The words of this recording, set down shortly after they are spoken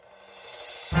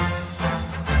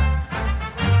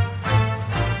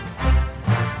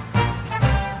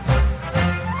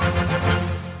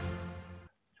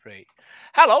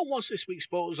Hello, what's this week's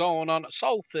Sports Zone on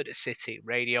Salford City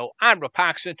Radio? I'm Rob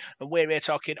Parkinson, and we're here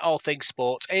talking all things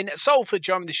sports in Salford.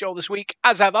 Joining the show this week,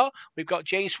 as ever, we've got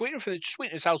James Sweeten from the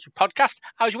Sweeteners House podcast.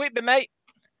 How's your week been, mate?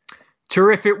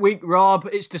 Terrific week, Rob.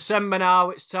 It's December now.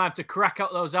 It's time to crack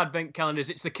out those advent calendars.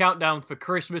 It's the countdown for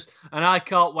Christmas, and I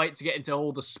can't wait to get into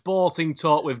all the sporting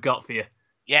talk we've got for you.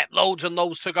 Yeah, loads and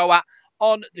loads to go at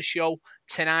on the show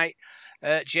tonight.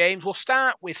 James, we'll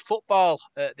start with football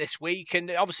this week.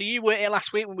 And obviously you were here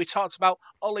last week when we talked about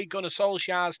Ole Gunnar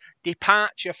Solskjaer's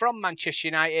departure from Manchester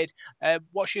United.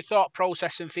 What's your thought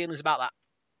process and feelings about that?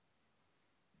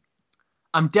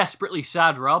 I'm desperately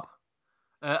sad, Rob.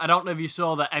 I don't know if you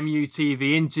saw that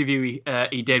MUTV interview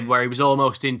he did where he was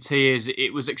almost in tears.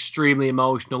 It was extremely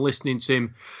emotional listening to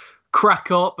him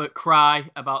crack up but cry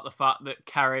about the fact that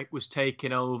Carrick was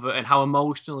taken over and how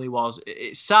emotional he was.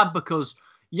 It's sad because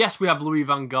yes, we have Louis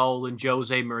van Gaal and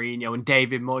Jose Mourinho and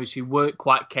David Moyes who weren't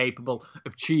quite capable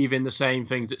of achieving the same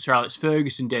things that Sir Alex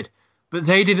Ferguson did, but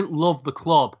they didn't love the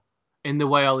club in the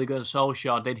way Ole Gunnar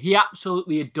Solskjaer did. He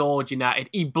absolutely adored United.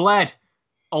 He bled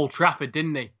Old Trafford,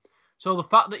 didn't he? So the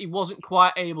fact that he wasn't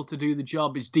quite able to do the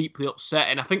job is deeply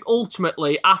upsetting. I think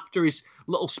ultimately, after his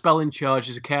little spell in charge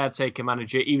as a caretaker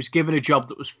manager, he was given a job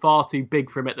that was far too big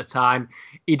for him at the time.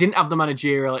 He didn't have the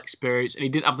managerial experience and he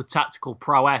didn't have the tactical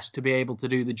prowess to be able to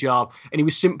do the job. And he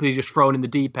was simply just thrown in the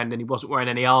deep end and he wasn't wearing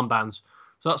any armbands.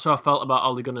 So that's how I felt about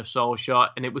Ole Gunnar Solskjaer.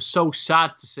 And it was so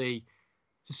sad to see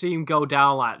him go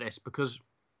down like this because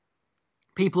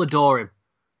people adore him.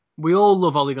 We all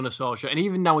love Ole Gunnar Solskjaer, and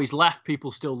even now he's left,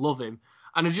 people still love him.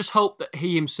 And I just hope that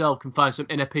he himself can find some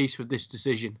inner peace with this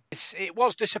decision. It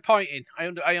was disappointing.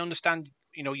 I understand,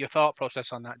 your thought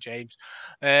process on that, James.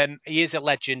 He is a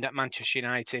legend at Manchester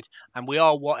United, and we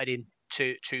all wanted him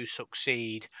to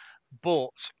succeed.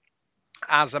 But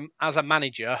as a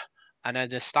manager and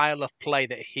as a style of play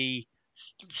that he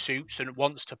suits and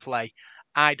wants to play,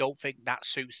 I don't think that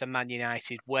suits the Man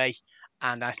United way.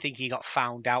 And I think he got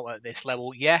found out at this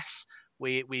level. Yes,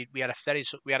 we had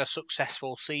a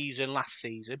successful season last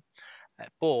season,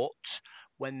 but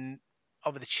when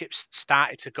the chips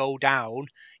started to go down,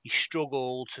 he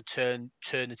struggled to turn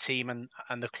the team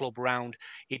and the club around.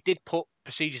 He did put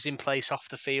procedures in place off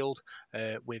the field,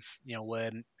 with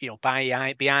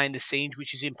behind the scenes,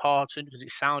 which is important because it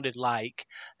sounded like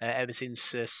ever since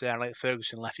Sir Alex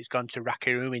Ferguson left, it's gone to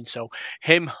Racky Ruin. So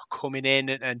him coming in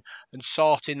and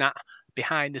sorting that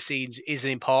behind the scenes is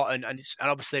important, and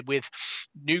obviously with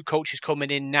new coaches coming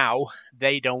in now,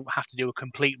 they don't have to do a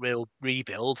complete real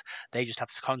rebuild. They just have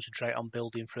to concentrate on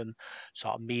building from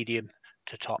sort of medium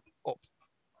to top up.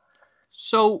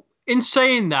 So in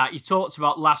saying that, you talked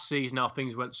about last season how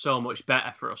things went so much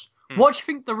better for us. What do you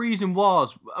think the reason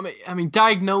was? I mean,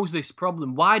 diagnose this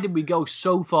problem. Why did we go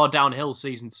so far downhill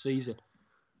season to season?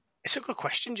 It's a good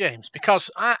question, James,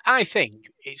 because I think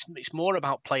it's more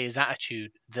about players' attitude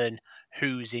than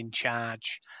who's in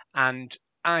charge. And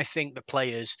I think the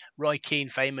players, Roy Keane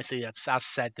famously has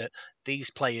said that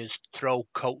these players throw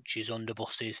coaches under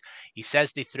buses. He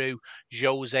says they threw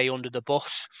Jose under the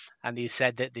bus, and he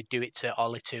said that they do it to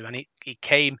Ole too. And it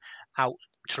came out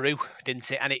true,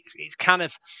 didn't it? And it's kind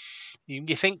of,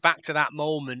 you think back to that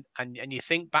moment and you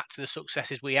think back to the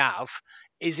successes we have.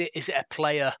 Is it a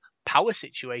player power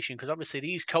situation? Because obviously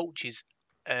these coaches,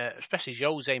 especially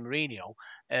Jose Mourinho,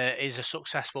 is a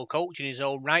successful coach in his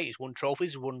own right. He's won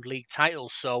trophies, won league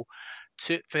titles. So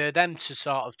for them to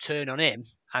sort of turn on him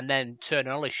and then turn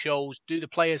on Ole shows, do the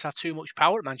players have too much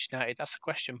power at Manchester United? That's the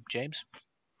question, James.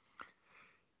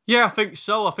 Yeah, I think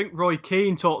so. I think Roy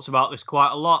Keane talks about this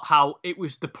quite a lot, how it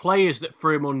was the players that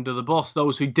threw him under the bus,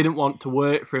 those who didn't want to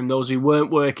work for him, those who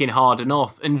weren't working hard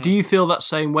enough. And do you feel that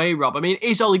same way, Rob? I mean,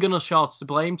 is Ole Gunnar Solskjaer to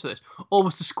blame to this? Or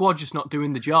was the squad just not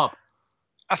doing the job?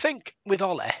 I think with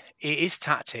Ole, his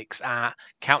tactics are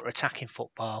counter-attacking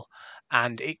football.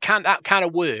 And that kind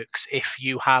of works if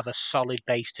you have a solid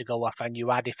base to go off and you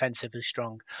are defensively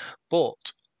strong.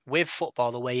 But with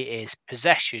football, the way it is,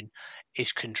 possession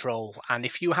is control. And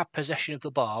if you have possession of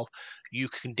the ball, you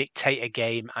can dictate a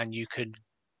game and you can,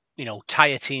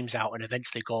 tire teams out and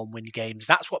eventually go and win games.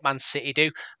 That's what Man City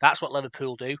do. That's what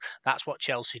Liverpool do. That's what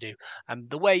Chelsea do. And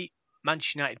the way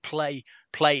Manchester United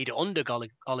played under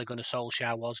Ole Gunnar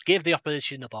Solskjaer was give the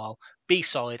opposition the ball, be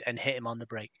solid and hit him on the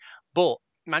break. But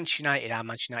Manchester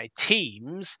United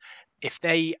teams, if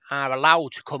they are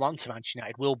allowed to come on to Manchester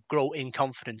United, will grow in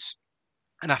confidence.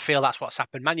 And I feel that's what's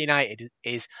happened. Man United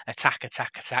is attack.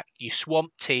 You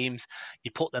swamp teams, you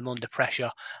put them under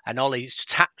pressure, and Ole's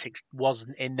tactics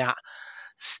wasn't in that,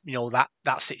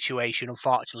 that situation,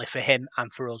 unfortunately, for him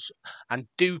and for us. And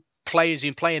do players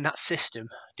who play in that system,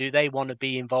 Do they want to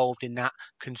be involved in that?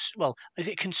 Is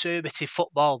it conservative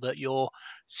football that you're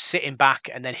sitting back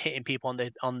and then hitting people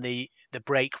on the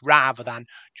break rather than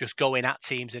just going at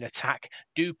teams in attack?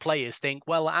 Do players think,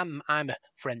 well, I'm a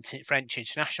French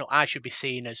international, I should be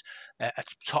seen as a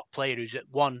top player who's at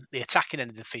the attacking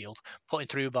end of the field, putting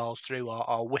through balls through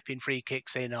or whipping free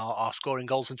kicks in or scoring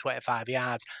goals in 25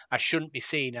 yards. I shouldn't be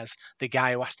seen as the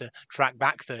guy who has to track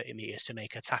back 30 metres to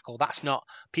make a tackle. That's not,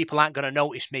 people aren't going to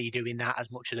notice me doing that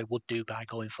as much as they would do by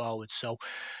going forward. So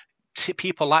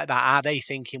people like that, are they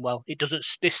thinking, well,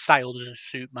 this style doesn't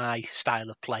suit my style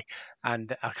of play,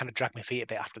 and I kind of drag my feet a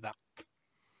bit after that?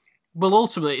 Well,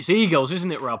 ultimately, it's egos,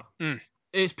 isn't it, Rob? Mm.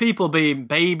 It's people being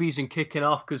babies and kicking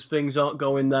off because things aren't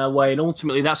going their way, and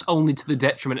ultimately that's only to the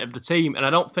detriment of the team. And I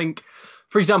don't think,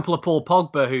 for example, a Paul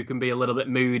Pogba, who can be a little bit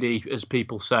moody, as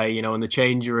people say, in the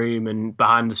changing room and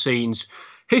behind the scenes,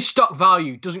 his stock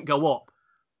value doesn't go up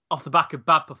off the back of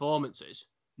bad performances.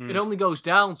 It only goes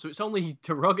down, so it's only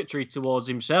derogatory towards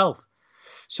himself.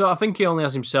 So I think he only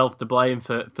has himself to blame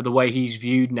for the way he's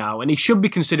viewed now. And he should be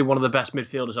considered one of the best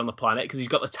midfielders on the planet because he's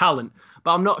got the talent.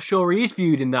 But I'm not sure he is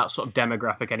viewed in that sort of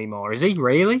demographic anymore. Is he,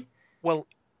 really? Well,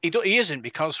 he isn't,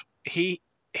 because he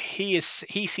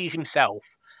sees himself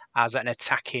as an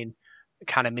attacking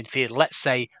kind of midfielder. Let's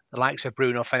say the likes of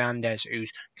Bruno Fernandes,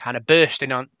 who's kind of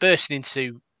bursting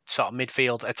into sort of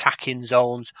midfield, attacking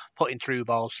zones, putting through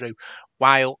balls through.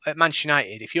 While at Manchester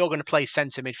United, if you're going to play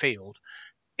centre midfield,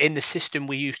 in the system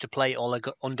we used to play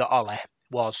under Ole,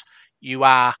 was you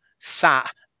are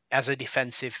sat as a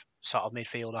defensive sort of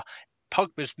midfielder.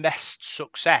 Pogba's best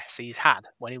success he's had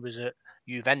when he was at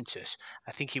Juventus,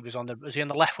 I think he was on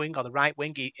the left wing or the right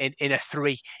wing in a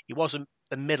 3. He wasn't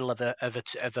the middle of a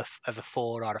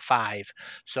 4 or a 5.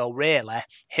 So really,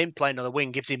 him playing on the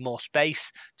wing gives him more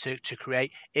space to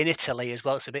create. In Italy as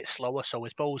well, it's a bit slower, so I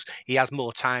suppose he has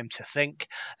more time to think.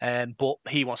 But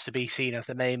he wants to be seen as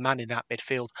the main man in that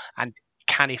midfield. And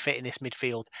can he fit in this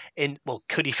midfield?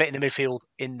 Could he fit in the midfield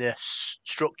in the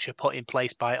structure put in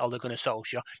place by Ole Gunnar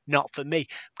Solskjaer? Not for me,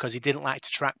 because he didn't like to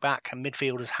track back, and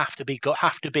midfielders have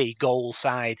to be goal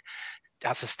side.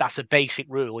 That's a basic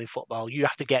rule in football. You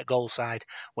have to get goal side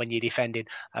when you're defending,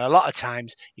 and a lot of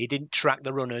times you didn't track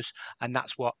the runners, and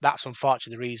that's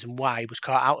unfortunately the reason why he was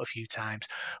caught out a few times.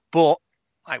 But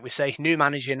like we say, new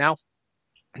manager now,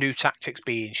 new tactics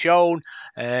being shown.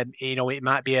 It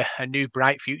might be a new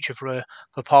bright future for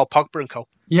Paul Pogba and co.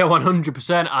 Yeah,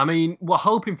 100%. I mean, we're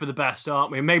hoping for the best,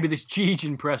 aren't we? Maybe this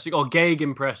gegenpressing, or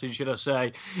gegenpressing, should I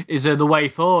say, is the way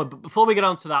forward. But before we get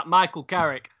on to that, Michael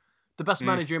Carrick, the best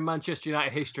manager in Manchester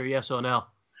United history, yes or no?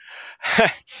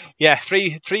 Yeah,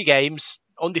 three games,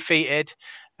 undefeated.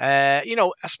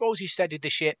 I suppose he steadied the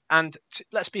ship, and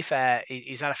let's be fair,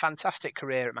 he's had a fantastic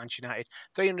career at Manchester United.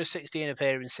 316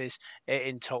 appearances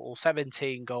in total,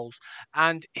 17 goals,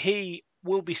 and he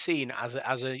will be seen as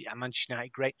a Manchester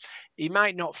United great. He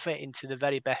might not fit into the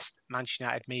very best Manchester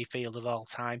United midfield of all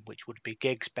time, which would be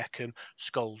Giggs, Beckham,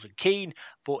 Scholes and Keane,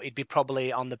 but he'd be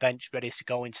probably on the bench ready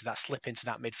to slip into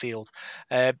that midfield.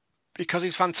 Because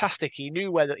he's fantastic. He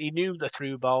knew the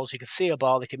through balls. He could see a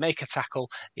ball. He could make a tackle.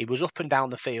 He was up and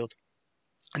down the field,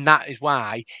 and that is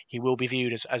why he will be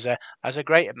viewed as a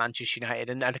great at Manchester United,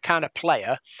 and a kind of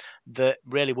player that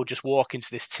really will just walk into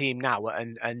this team now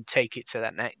and take it to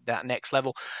that next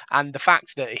level. And the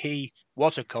fact that he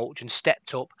was a coach and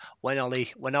stepped up when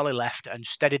Ole left and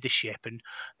steadied the ship, and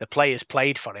the players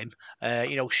played for him,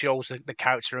 shows the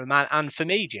character of a man. And for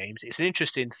me, James, it's an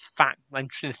interesting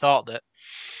thought that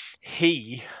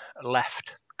he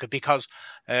left because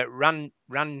Ralf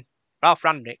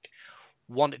Rangnick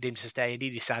wanted him to stay, and he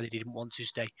decided he didn't want to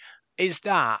stay. Is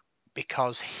that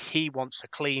because he wants a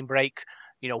clean break,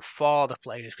 for the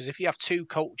players? Because if you have two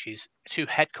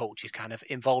head coaches kind of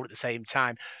involved at the same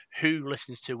time, who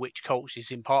listens to which coach is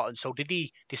important? So did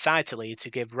he decide to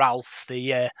give Ralph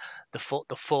the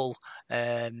full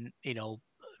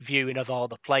viewing of all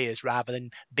the players rather than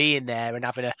being there and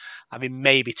having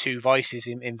maybe two voices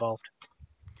involved?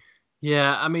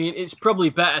 Yeah, I mean, it's probably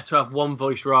better to have one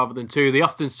voice rather than two. They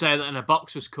often say that in a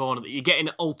boxer's corner, that you're getting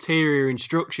ulterior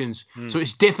instructions. So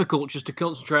it's difficult just to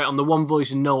concentrate on the one voice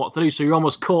and know what to do. So you're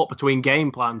almost caught between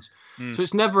game plans. So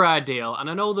it's never ideal. And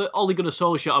I know that Ole Gunnar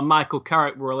Solskjaer and Michael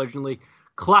Carrick were originally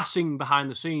clashing behind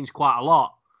the scenes quite a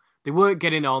lot. They weren't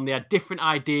getting on. They had different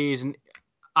ideas and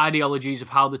ideologies of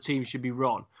how the team should be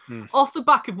run. Off the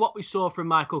back of what we saw from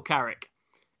Michael Carrick,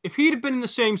 if he'd have been in the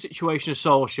same situation as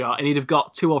Solskjaer and he'd have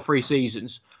got 2 or 3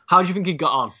 seasons, how do you think he'd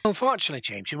got on? Unfortunately,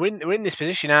 James, we're in this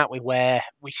position, aren't we, where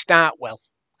we start well.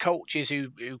 Coaches who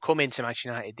come into Manchester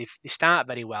United, they start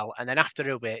very well, and then after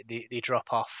a bit, they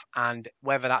drop off. And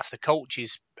whether that's the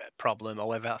coach's problem or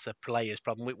whether that's a player's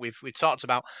problem. We've talked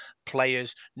about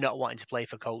players not wanting to play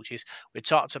for coaches. We've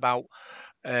talked about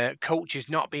coaches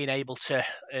not being able to,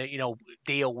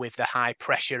 deal with the high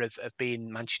pressure of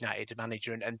being Manchester United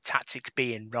manager and tactics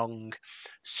being wrong.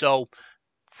 So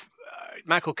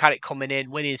Michael Carrick coming in,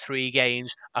 winning 3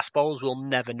 games, I suppose we'll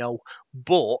never know.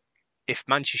 But if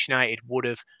Manchester United would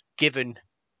have given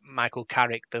Michael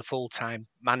Carrick the full-time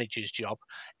manager's job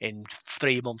in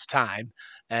 3 months' time,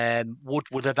 do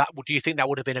you think that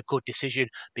would have been a good decision?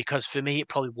 Because for me, it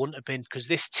probably wouldn't have been, because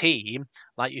this team,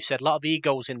 like you said, a lot of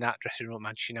egos in that dressing room at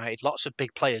Manchester United, lots of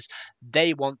big players.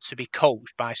 They want to be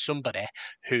coached by somebody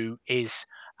who is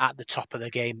at the top of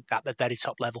the game, at the very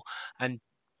top level. And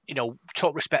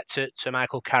total respect to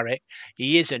Michael Carrick,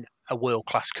 he isn't a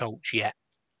world-class coach yet.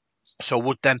 So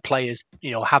would then players,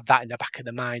 have that in the back of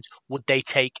their minds? Would they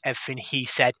take everything he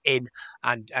said in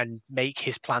and make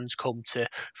his plans come to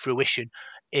fruition?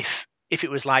 If it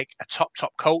was like a top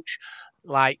coach,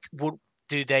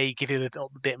 do they give him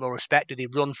a bit more respect? Do they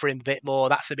run for him a bit more?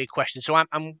 That's a big question. So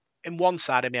I'm in one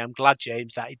side of me, I'm glad,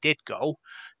 James, that he did go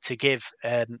to give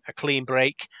a clean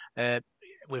break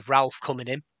with Ralph coming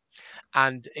in.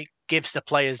 And it gives the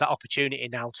players that opportunity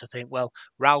now to think, well,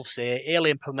 Ralph's here, he'll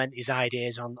implement his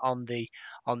ideas on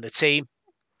the team,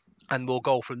 and we'll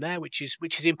go from there, which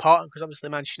is important, because obviously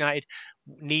Manchester United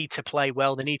need to play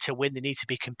well, they need to win, they need to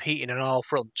be competing on all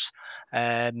fronts,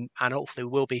 and hopefully we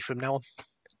will be from now on.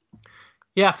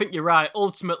 Yeah, I think you're right.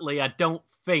 Ultimately, I don't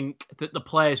think that the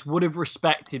players would have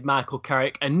respected Michael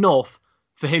Carrick enough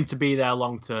for him to be there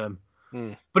long term.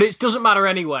 But it doesn't matter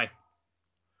anyway.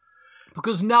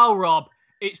 Because now, Rob,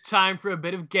 it's time for a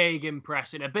bit of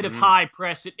gegenpressing, a bit of high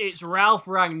pressing. It's Ralf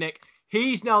Rangnick.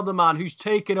 He's now the man who's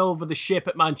taken over the ship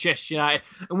at Manchester United,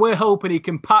 and we're hoping he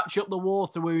can patch up the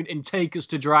water wound and take us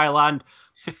to dry land.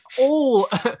 All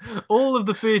of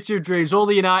the Theatre of Dreams, all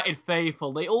the United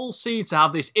faithful, they all seem to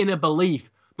have this inner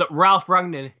belief that Ralf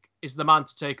Rangnick is the man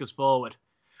to take us forward.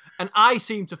 And I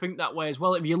seem to think that way as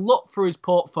well. If you look through his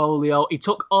portfolio, he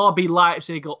took RB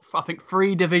Leipzig up, I think,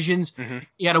 3 divisions.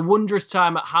 He had a wondrous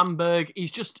time at Hamburg. He's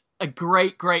just a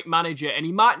great, great manager. And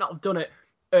he might not have done it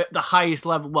at the highest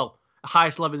level. Well, the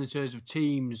highest level in terms of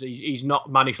teams. He's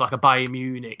not managed like a Bayern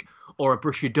Munich or a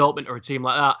Borussia Dortmund or a team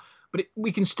like that. But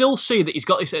we can still see that he's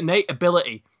got this innate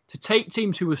ability to take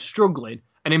teams who are struggling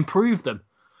and improve them.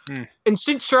 And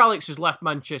since Sir Alex has left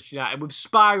Manchester United, we've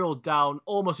spiralled down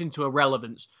almost into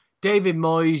irrelevance. David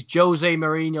Moyes, Jose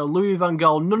Mourinho, Louis van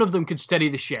Gaal, none of them could steady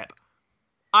the ship.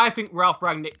 I think Ralf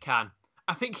Rangnick can.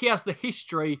 I think he has the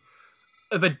history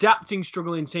of adapting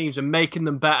struggling teams and making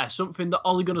them better, something that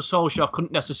Ole Gunnar Solskjaer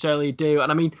couldn't necessarily do.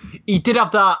 And I mean, he did have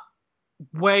that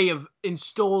way of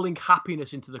installing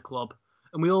happiness into the club,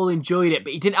 and we all enjoyed it,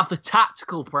 but he didn't have the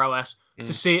tactical prowess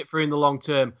to see it through in the long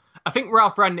term. I think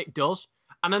Ralf Rangnick does,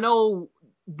 and I know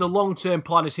the long-term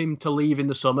plan is him to leave in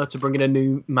the summer to bring in a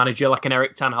new manager like an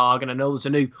Erik ten Hag, and I know there's a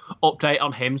new update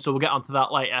on him, so we'll get onto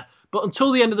that later. But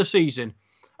until the end of the season,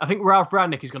 I think Ralf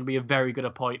Rangnick is going to be a very good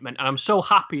appointment, and I'm so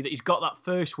happy that he's got that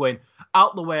first win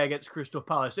out the way against Crystal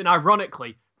Palace. And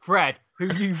ironically, Fred,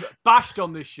 who you've bashed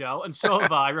on this show, and so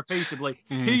have I repeatedly,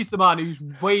 he's the man who's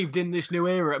waved in this new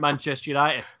era at Manchester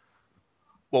United.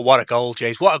 Well, what a goal,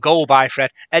 James. What a goal by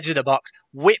Fred. Edge of the box,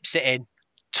 whips it in,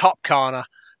 top corner,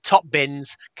 top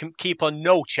bins, can keep on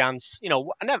no chance.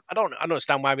 I don't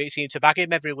understand why we seem to bag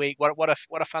him every week. What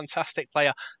a fantastic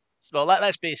player. So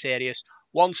let's be serious.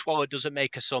 One swallow doesn't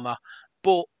make a summer,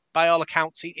 but by all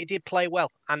accounts, he did play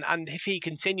well. And if he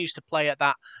continues to play at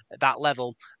that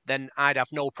level, then I'd have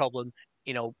no problem,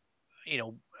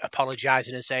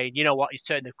 apologising and saying, you know what, he's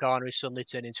turned the corner, he's suddenly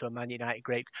turned into a Man United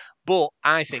great. But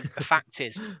I think the fact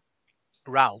is,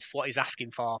 Ralph, what he's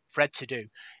asking for Fred to do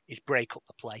is break up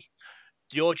the play.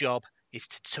 Your job is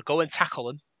to go and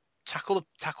tackle them,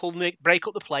 break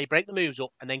up the play, break the moves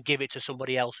up, and then give it to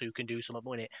somebody else who can do something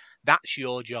with it. That's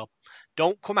your job.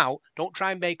 Don't come out. Don't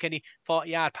try and make any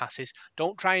 40-yard passes.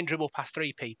 Don't try and dribble past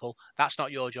 3 people. That's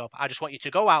not your job. I just want you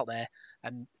to go out there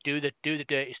and do the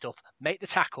dirty stuff, make the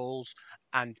tackles,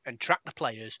 and track the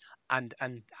players, and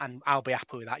I'll be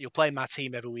happy with that. You'll play my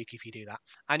team every week if you do that.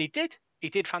 And he did. He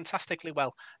did fantastically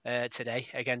well today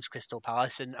against Crystal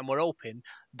Palace, and we're hoping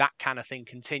that kind of thing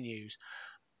continues.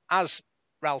 As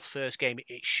Ralph's first game,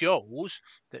 it shows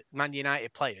that Man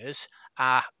United players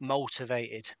are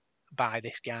motivated by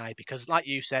this guy, because, like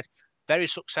you said, very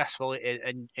successful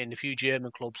in a few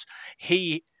German clubs.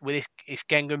 He, with his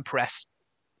gegenpress,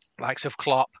 likes of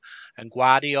Klopp and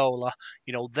Guardiola,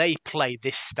 they play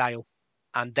this style,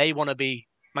 and they want to be.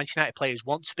 Manchester United players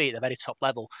want to be at the very top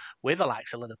level with the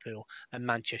likes of Liverpool and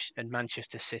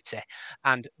Manchester City,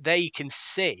 and they can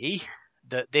see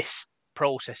that this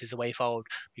process is the way forward.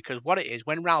 Because what it is,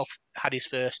 when Ralph had his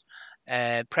first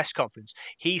press conference,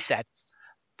 he said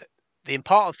that the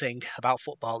important thing about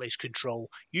football is control.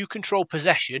 You control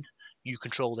possession, you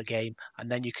control the game, and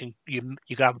then you can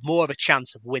have more of a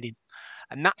chance of winning.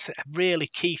 And that's a really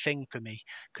key thing for me,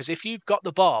 because if you've got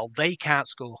the ball, they can't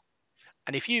score.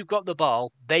 And if you've got the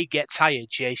ball, they get tired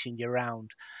chasing you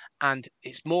around. And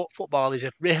football is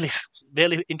a really,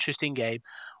 really interesting game.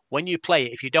 When you play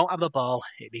it, if you don't have the ball,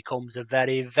 it becomes a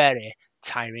very, very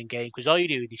tiring game, because all you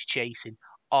do is chasing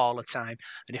all the time.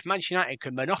 And if Manchester United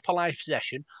can monopolise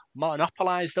possession,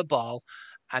 monopolise the ball,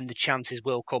 and the chances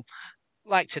will come.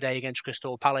 Like today against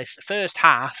Crystal Palace, the first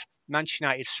half, Manchester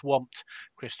United swamped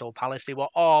Crystal Palace. They were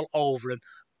all over them.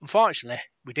 Unfortunately,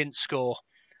 we didn't score.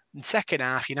 In the second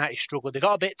half, United struggled. They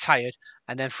got a bit tired,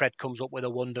 and then Fred comes up with a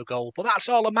wonder goal. But that's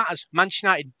all that matters. Manchester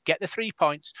United get the 3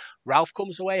 points. Ralph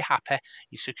comes away happy.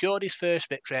 He secured his first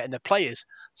victory, and the players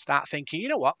start thinking, you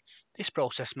know what, this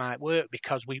process might work,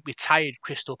 because we tired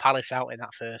Crystal Palace out in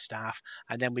that first half,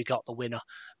 and then we got the winner.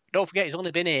 Don't forget, he's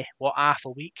only been here, half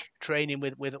a week, training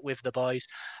with the boys.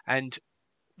 And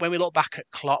when we look back at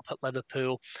Klopp at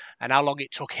Liverpool and how long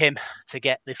it took him to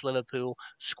get this Liverpool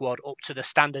squad up to the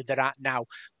standard they're at now,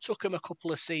 took him a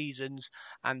couple of seasons,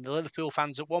 and the Liverpool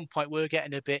fans at one point were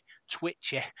getting a bit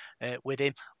twitchy with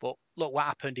him. But look what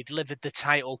happened. He delivered the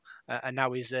title, and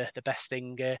now he's the best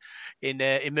thing in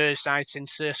Merseyside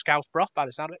since Scouse Brothbad,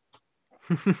 is that it?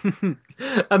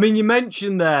 I mean, you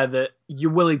mentioned there that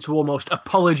you're willing to almost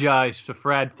apologise for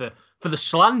Fred for the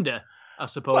slander, I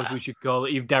suppose we should call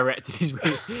it, you've directed his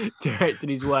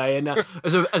way. And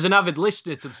as an avid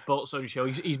listener to the Sports Zone show,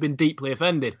 he's been deeply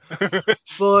offended.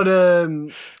 But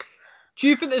do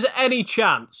you think there's any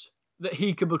chance that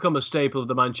he could become a staple of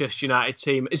the Manchester United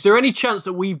team? Is there any chance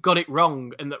that we've got it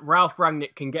wrong and that Ralph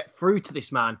Rangnick can get through to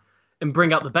this man and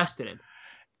bring out the best in him?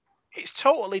 It's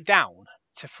totally down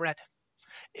to Fred.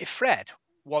 If Fred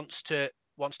wants to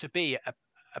be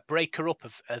a breaker up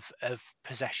of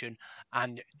possession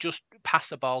and just pass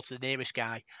the ball to the nearest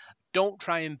guy, don't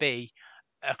try and be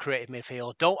a creative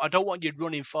midfielder. I don't want you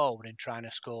running forward and trying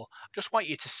to score. I just want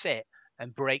you to sit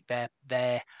and break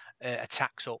their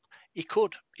attacks up. He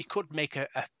could make a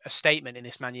statement in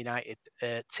this Man United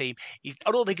team.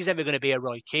 I don't think he's ever going to be a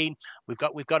Roy Keane. We've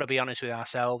got to be honest with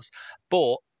ourselves.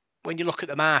 But when you look at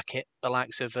the market, the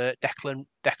likes of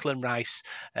Declan Rice,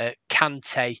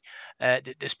 Kante,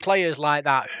 there's players like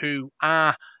that who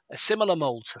are a similar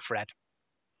mould to Fred,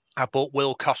 but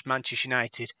will cost Manchester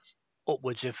United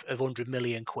upwards of 100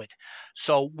 million quid.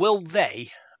 So will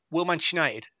Manchester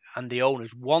United and the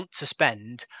owners want to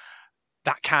spend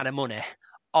that kind of money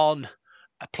on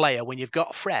a player when you've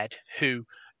got Fred, who,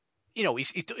 you know,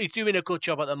 he's doing a good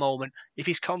job at the moment. If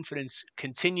his confidence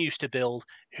continues to build,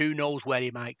 who knows where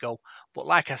he might go. But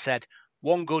like I said,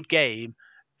 one good game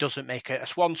doesn't make a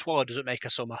swan swallow doesn't make a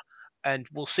summer. And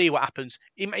we'll see what happens.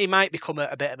 He might become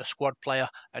a bit of a squad player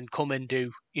and come and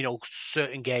do, you know,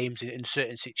 certain games in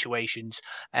certain situations.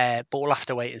 But we'll have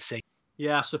to wait and see.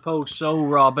 Yeah, I suppose so,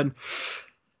 Rob. And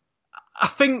I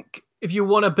think if you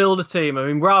want to build a team, I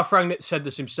mean, Ralph Rangnick said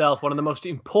this himself, one of the most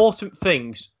important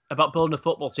things about building a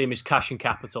football team is cash and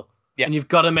capital. Yeah. And you've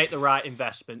got to make the right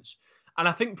investments. And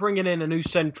I think bringing in a new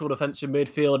central defensive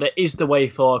midfielder is the way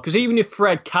forward. Because even if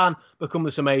Fred can become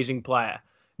this amazing player,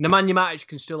 Nemanja Matic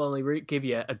can still only give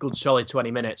you a good solid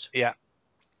 20 minutes. Yeah.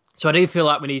 So I do feel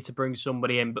like we need to bring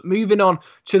somebody in. But moving on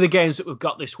to the games that we've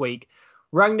got this week,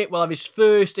 Rangnick will have his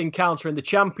first encounter in the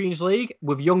Champions League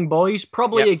with young boys.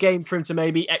 Probably a game for him to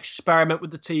maybe experiment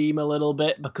with the team a little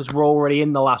bit, because we're already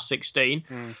in the last 16.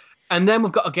 And then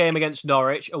we've got a game against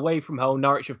Norwich, away from home.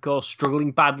 Norwich, of course,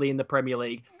 struggling badly in the Premier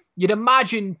League. You'd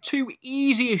imagine 2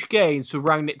 easy-ish games for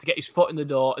Rangnick to get his foot in the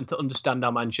door and to understand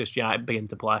how Manchester United begin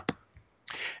to play.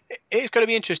 It's going to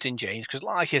be interesting, James, because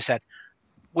like you said,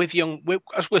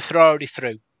 as we're already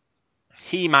through,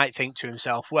 he might think to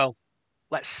himself, well,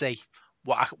 let's see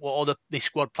what other these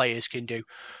squad players can do.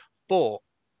 But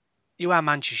you are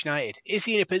Manchester United. Is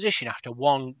he in a position after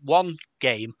one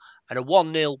game and a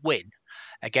 1-0 win,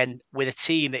 again, with a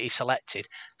team that he selected,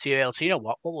 to be able to, you know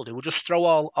what we'll do? We'll just throw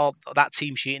all that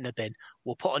team sheet in the bin.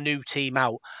 We'll put a new team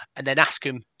out and then ask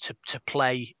him to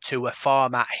play to a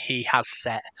format he has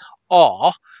set.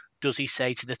 Or does he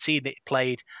say to the team that he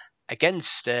played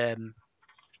against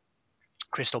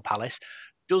Crystal Palace,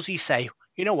 does he say,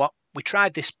 you know what, we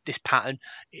tried this pattern,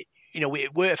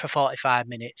 it worked for 45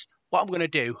 minutes. What I'm going to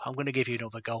do, I'm going to give you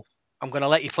another go. I'm going to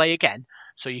let you play again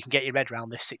so you can get your head around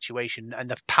this situation and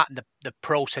the pattern, the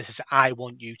processes I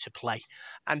want you to play.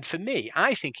 And for me,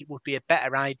 I think it would be a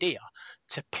better idea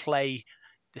to play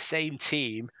the same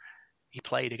team he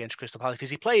played against Crystal Palace,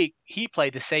 because he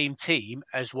played the same team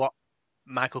as what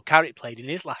Michael Carrick played in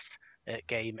his last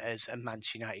game as a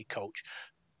Manchester United coach.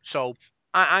 So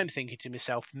I'm thinking to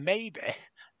myself, maybe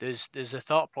there's a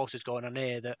thought process going on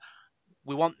here that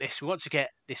we want to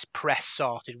get this press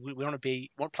sorted. We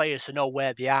want players to know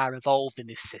where they are involved in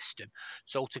this system.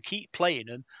 So to keep playing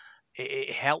them,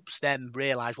 it helps them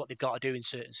realise what they've got to do in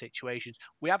certain situations.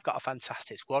 We have got a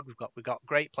fantastic squad. We've got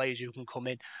great players who can come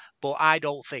in, but I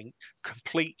don't think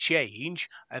complete change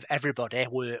of everybody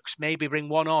works. Maybe bring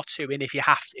one or two in if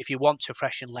you want to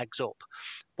freshen legs up.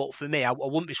 But for me, I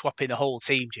wouldn't be swapping the whole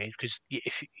team, James, because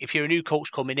if you're a new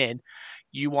coach coming in,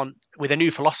 you want, with a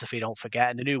new philosophy, don't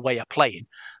forget, and the new way of playing.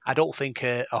 I don't think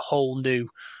a whole new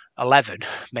 11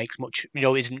 makes much,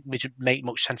 doesn't make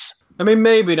much sense. I mean,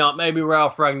 maybe not. Maybe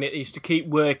Ralph Rangnick needs to keep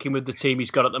working with the team he's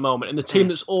got at the moment, and the team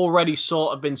that's already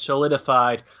sort of been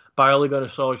solidified by Ole Gunnar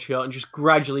Solskjaer, and just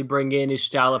gradually bring in his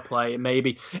style of play, and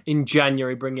maybe in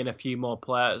January bring in a few more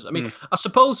players. I mean, I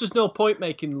suppose there's no point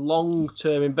making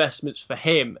long-term investments for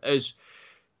him, as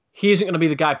he isn't going to be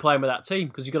the guy playing with that team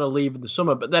because he's going to leave in the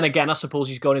summer. But then again, I suppose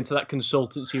he's gone into that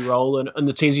consultancy role, and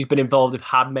the teams he's been involved with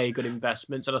have made good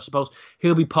investments, and I suppose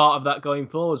he'll be part of that going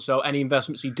forward. So any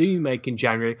investments he do make in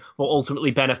January will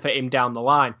ultimately benefit him down the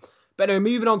line. But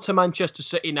anyway, moving on to Manchester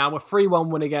City now. A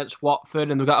 3-1 win against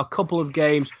Watford, and they've got a couple of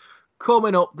games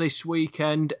coming up this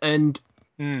weekend. And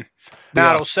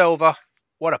Bernardo Silva,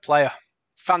 what a player.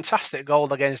 Fantastic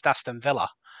goal against Aston Villa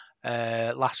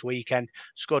last weekend.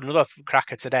 Scored another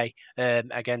cracker today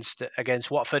against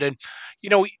Watford. And,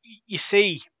 you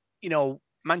see,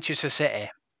 Manchester City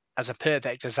as a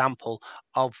perfect example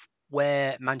of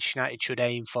where Manchester United should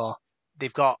aim for.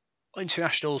 They've got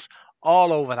internationals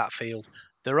all over that field.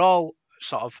 They're all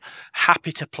sort of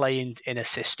happy to play in a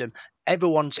system.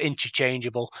 Everyone's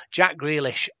interchangeable. Jack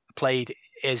Grealish played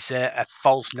as a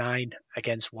false 9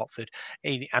 against Watford.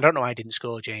 I don't know why he didn't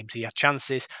score, James. He had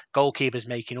chances, goalkeepers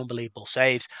making unbelievable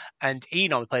saves, and he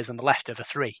normally plays on the left of a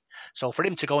 3. So for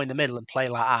him to go in the middle and play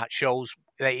like that shows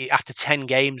that after 10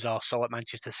 games or so at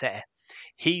Manchester City,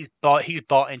 he's bought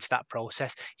into that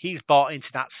process. He's bought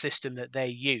into that system that they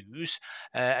use,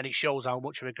 and it shows how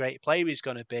much of a great player he's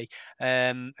going to be.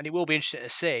 And it will be interesting to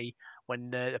see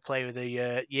when the player of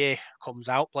the year comes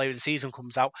out, player of the season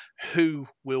comes out, who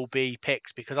will be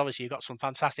picked, because obviously you've got some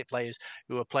fantastic players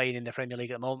who are playing in the Premier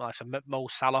League at the moment, like Mo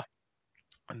Salah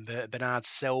and Bernardo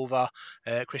Silva,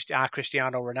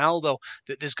 Cristiano Ronaldo.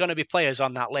 There's going to be players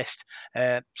on that list,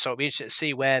 so it'll be interesting to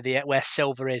see where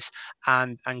Silva is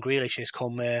and Grealish is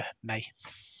come May.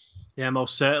 Yeah,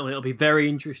 most certainly. It'll be very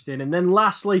interesting. And then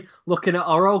lastly, looking at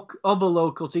our other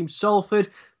local team, Salford,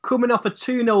 coming off a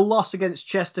 2-0 loss against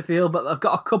Chesterfield, but they've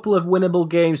got a couple of winnable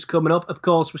games coming up. Of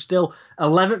course, we're still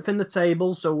 11th in the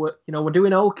table, so we're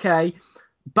doing okay.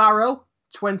 Barrow,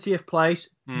 20th place,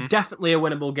 definitely a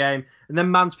winnable game. And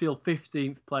then Mansfield,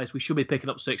 15th place. We should be picking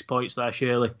up 6 points there,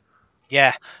 surely.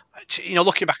 Yeah.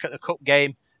 Looking back at the cup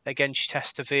game against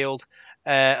Chesterfield,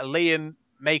 Liam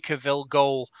Makerville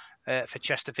goal for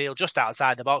Chesterfield, just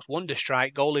outside the box, wonder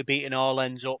strike, goalie beating all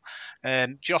ends up.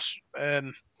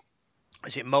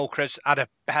 Is it Mokras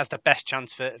has the best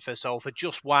chance for Salford,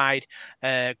 just wide,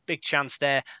 big chance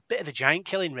there. Bit of a giant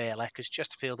killing really, because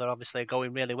Chesterfield are obviously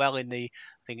going really well in the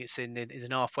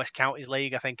North West Counties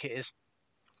League, I think it is.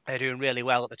 They're doing really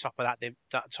well at the top of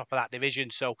that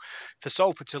division. So for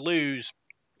Salford to lose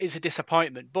is a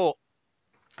disappointment, but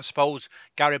I suppose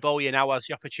Gary Bowyer now has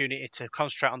the opportunity to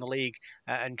concentrate on the league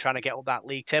and trying to get up that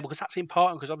league table, because that's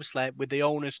important, because obviously with the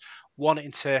owners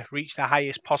wanting to reach the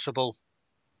highest possible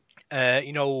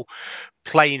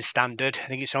playing standard, I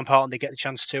think it's so important they get the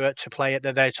chance to play at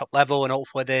the very top level, and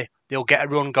hopefully they'll get a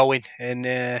run going in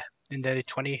the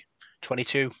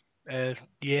 2022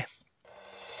 year.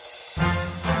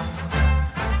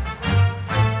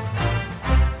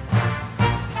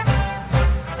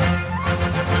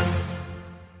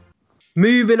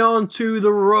 Moving on to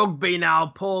the rugby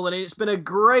now, Paul, and it's been a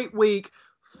great week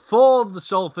for the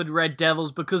Salford Red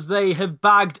Devils because they have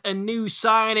bagged a new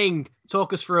signing.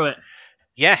 Talk us through it.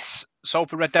 Yes,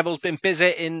 Salford Red Devils been busy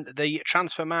in the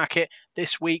transfer market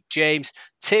this week, James.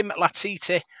 Tim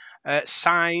Latiti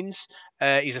signs.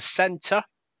 He's a centre,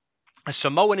 a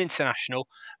Samoan international,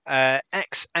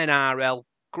 ex-NRL,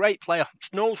 great player,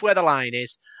 knows where the line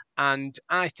is, and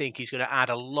I think he's going to add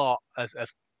a lot of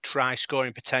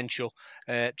try-scoring potential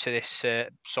to this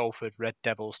Salford Red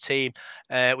Devils team.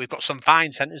 We've got some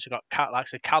fine centres. We've got like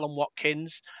Callum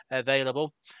Watkins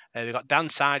available. We've got Dan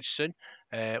Sigeson.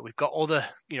 We've got other,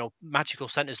 magical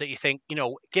centres that you think,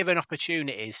 given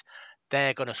opportunities,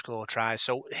 they're going to score tries.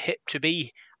 So to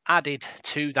be added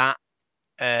to that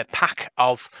pack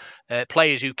of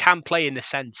players who can play in the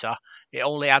centre, it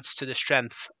only adds to the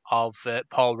strength of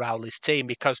Paul Rowley's team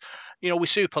because, with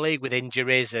Super League, with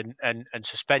injuries and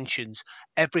suspensions,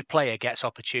 every player gets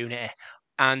opportunity.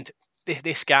 And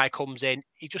this guy comes in,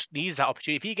 he just needs that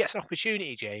opportunity. If he gets an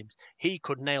opportunity, James, he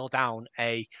could nail down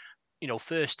a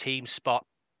first team spot.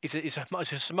 He's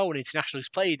a Samoan international who's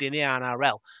played in the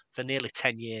NRL for nearly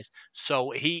 10 years.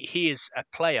 So he is a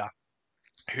player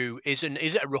who isn't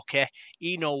a rookie.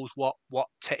 He knows what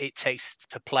it takes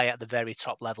to play at the very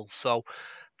top level. So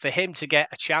for him to get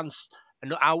a chance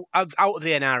out of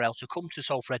the NRL to come to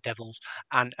Salford Red Devils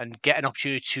and get an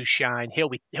opportunity to shine, he'll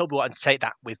be wanting to take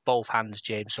that with both hands,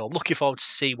 James. So I'm looking forward to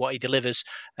see what he delivers,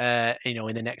 in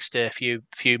the next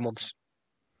few months.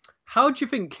 How do you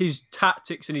think his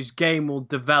tactics and his game will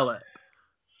develop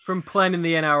from playing in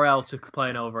the NRL to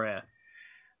playing over here?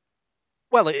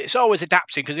 Well, it's always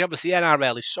adapting because obviously the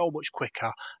NRL is so much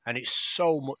quicker and it's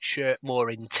so much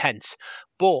more intense.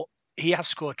 But he has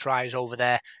scored tries over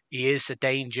there. He is a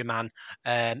danger man.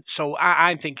 So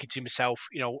I'm thinking to myself,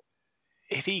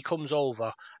 if he comes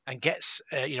over and gets,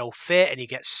 fit and he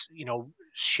gets,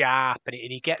 sharp and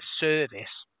he gets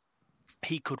service,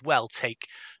 he could well take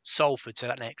Salford to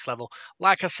that next level.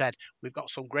 Like I said, we've got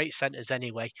some great centres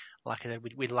anyway. Like I said,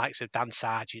 with the likes of Dan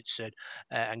Sargentson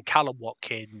and Callum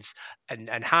Watkins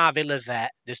and Harvey Levette.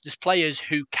 There's players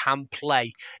who can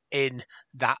play in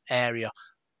that area.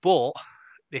 But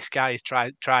this guy is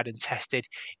tried and tested.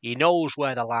 He knows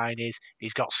where the line is.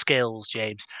 He's got skills,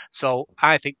 James. So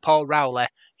I think Paul Rowley,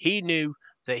 he knew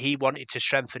that he wanted to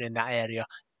strengthen in that area.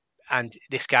 And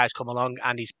this guy's come along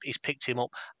and he's picked him up.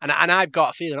 And I've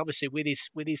got a feeling, obviously, with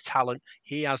his talent,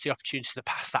 he has the opportunity to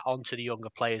pass that on to the younger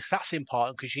players. That's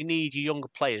important because you need your younger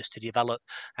players to develop.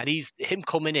 And him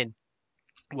coming in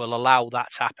will allow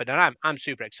that to happen. And I'm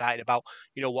super excited about,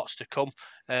 what's to come,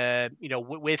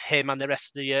 with him and the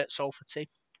rest of the Salford team.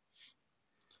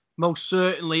 Most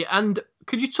certainly. And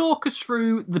could you talk us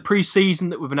through the pre-season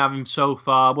that we've been having so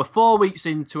far? We're 4 weeks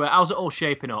into it. How's it all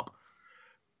shaping up?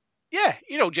 Yeah,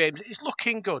 James, it's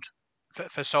looking good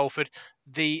for Salford.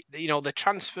 The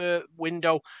transfer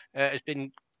window has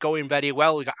been going very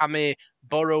well. We've got Amir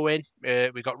Burrow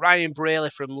we've got Ryan Braley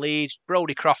from Leeds,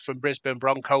 Brodie Croft from Brisbane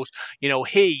Broncos.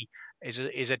 He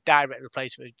is a direct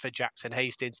replacement for Jackson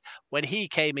Hastings. When he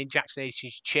came in, Jackson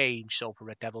Hastings changed Salford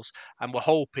Red Devils, and we're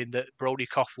hoping that Brodie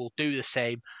Croft will do the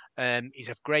same. He's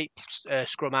a great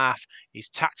scrum half. He's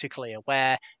tactically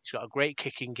aware. He's got a great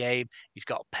kicking game. He's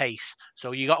got pace.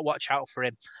 So you got to watch out for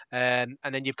him. And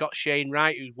then you've got Shane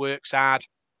Wright, who works hard.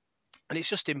 And it's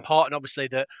just important, obviously,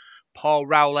 that Paul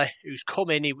Rowley, who's come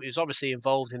in, he was obviously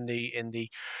involved in the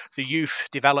youth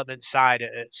development side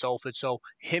at Salford. So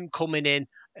him coming in,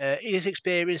 he's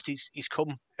experienced. He's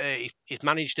he's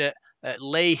managed at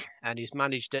Leigh and he's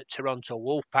managed at Toronto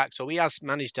Wolfpack. So he has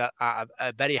managed at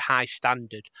a very high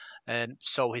standard.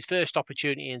 So his first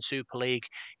opportunity in Super League,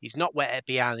 he's not wet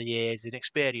behind the ears. He's an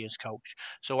experienced coach.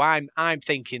 So I'm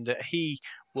thinking that he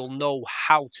will know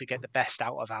how to get the best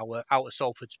out of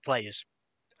Salford's players.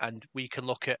 And we can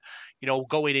look at,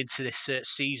 going into this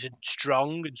season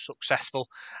strong and successful.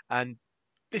 And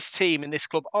this team and this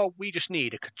club, we just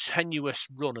need a continuous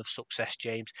run of success,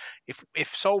 James. If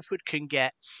Salford can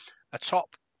get a top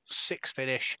 6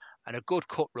 finish and a good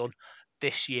cut run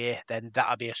this year, then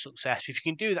that'll be a success. If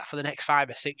you can do that for the next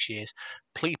 5 or 6 years,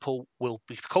 people will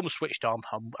become switched on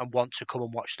and want to come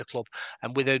and watch the club.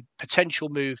 And with a potential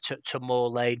move to Moor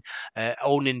Lane,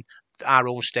 owning our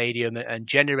own stadium and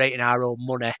generating our own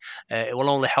money, it will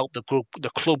only help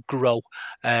the club grow,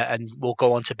 and we'll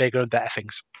go on to bigger and better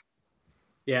things.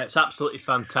 Yeah, it's absolutely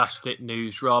fantastic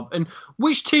news, Rob. And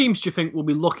which teams do you think will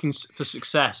be looking for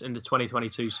success in the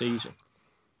 2022 season?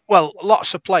 Well,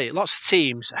 lots of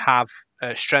teams have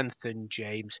strengthened,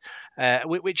 James,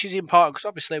 which is important because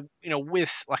obviously,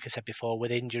 with, like I said before,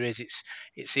 with injuries,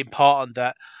 it's important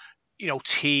that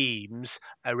teams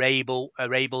are able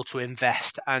to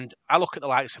invest. And I look at the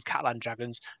likes of Catalan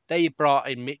Dragons. They brought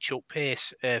in Mitchell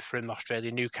Pearce from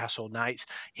Australia, Newcastle Knights.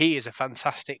 He is a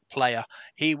fantastic player.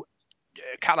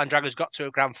 Catalan Dragons got to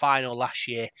a grand final last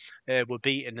year, were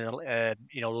beaten,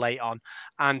 late on,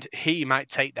 and he might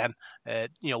take them,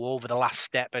 over the last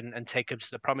step and take them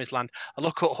to the promised land. I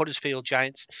look at Huddersfield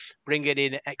Giants, bringing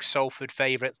in ex-Salford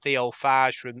favourite Theo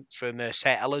Farge from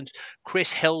St Helens,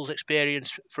 Chris Hill's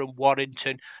experience from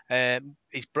Warrington.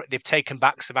 They've taken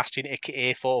back Sebastian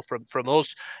Ikiti from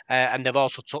us, and they've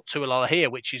also took Tuilala here,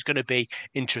 which is going to be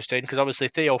interesting because obviously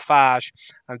Theo Farge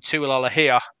and Tuilala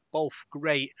here both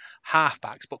great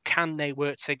halfbacks, but can they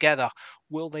work together?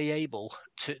 Will they able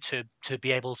to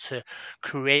be able to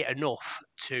create enough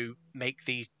to make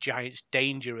these Giants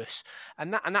dangerous?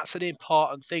 And that's an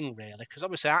important thing, really, because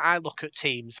obviously I look at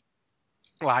teams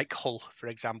like Hull, for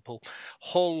example.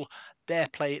 Hull, their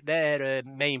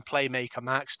main playmaker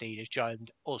Mark Sneyd has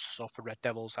joined us, so for Red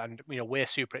Devils, and we're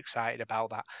super excited about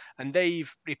that. And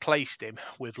they've replaced him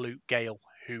with Luke Gale,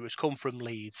 who has come from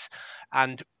Leeds,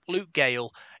 and Luke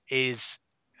Gale is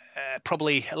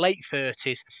probably late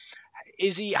 30s.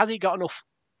 Has he got enough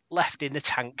left in the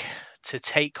tank to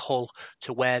take Hull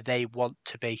to where they want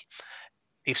to be?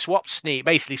 They've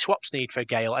basically swapped Sneyd for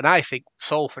Gale, and I think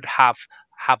Salford have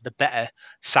the better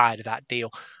side of that deal.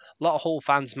 A lot of Hull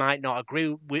fans might not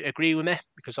agree with me,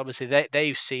 because obviously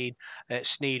they've seen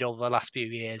Sneyd over the last few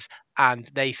years, and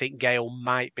they think Gale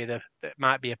might be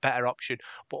a better option.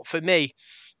 But for me,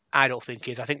 I don't think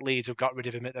he is. I think Leeds have got rid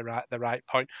of him at the right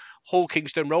point. Hull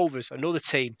Kingston Rovers, another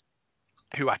team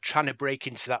who are trying to break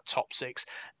into that top six.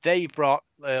 They brought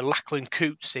Lachlan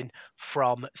Coots in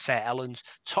from St Helens,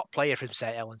 top player from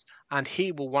St Helens, and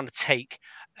he will want to take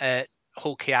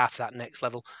Hull KR to that next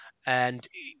level. And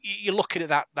you're looking at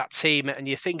that team and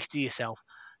you're thinking to yourself,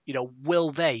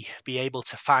 will they be able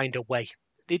to find a way?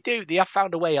 They do. They have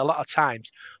found a way a lot of times,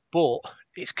 but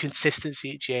it's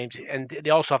consistency, James. And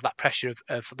they also have that pressure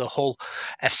of the Hull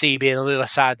FC being on the other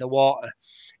side of the water.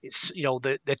 It's,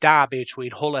 the derby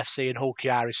between Hull FC and Hull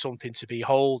KR is something to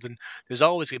behold, and there's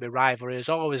always going to be rivalry, there's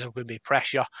always going to be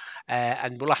pressure,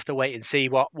 and we'll have to wait and see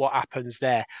what happens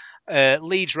there.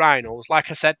 Leeds Rhinos,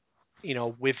 like I said,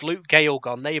 with Luke Gale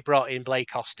gone, they brought in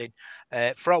Blake Austin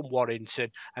from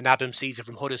Warrington and Adam Caesar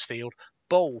from Huddersfield.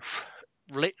 Both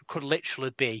could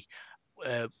literally be,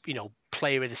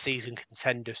 player of the season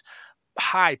contenders.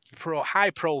 High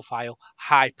profile,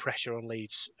 high pressure on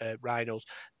Leeds Rhinos.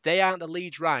 They aren't the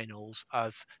Leeds Rhinos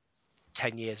of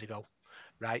 10 years ago,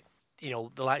 right? The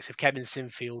likes of Kevin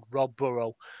Sinfield, Rob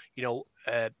Burrow,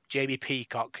 Jamie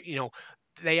Peacock.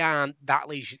 They aren't that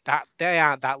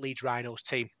Leeds Rhinos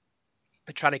team.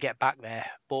 They're trying to get back there,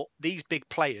 but these big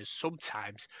players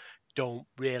sometimes don't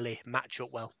really match up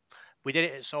well. We did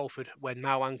it at Salford when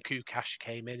Marouane Koukash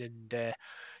came in, and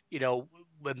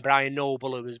when Brian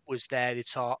Noble was there,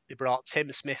 they brought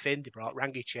Tim Smith in, they brought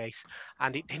Rangi Chase,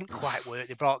 and it didn't quite work.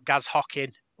 They brought Gaz Hock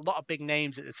in, a lot of big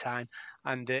names at the time,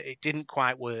 and it didn't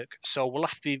quite work. So we'll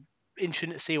have to be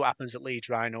interesting to see what happens at Leeds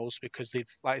Rhinos, because they've,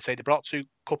 like I say, they brought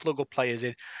couple of good players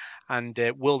in, and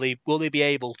will they be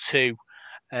able to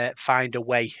find a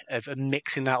way of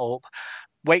mixing that up?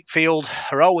 Wakefield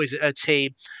are always a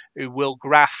team who will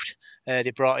graft.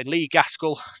 They brought in Lee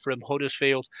Gaskell from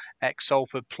Huddersfield,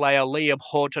 ex-Salford player. Liam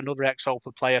Hood, another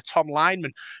ex-Salford player. Tom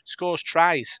Lineman scores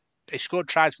tries. He scored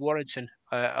tries for Warrington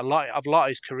a lot of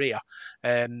his career.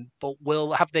 But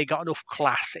have they got enough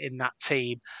class in that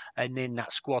team and in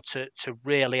that squad to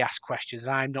really ask questions?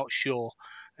 I'm not sure,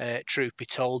 truth be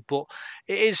told. But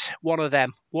it is one of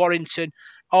them. Warrington,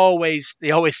 they always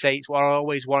say it's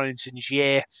always Warrington's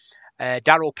year.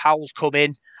 Daryl Powell's come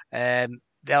in.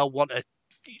 They'll want to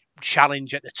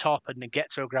challenge at the top and then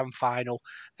get to a grand final.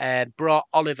 Brought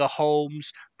Oliver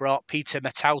Holmes, brought Peter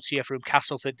Matautia from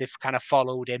Castleford. They've kind of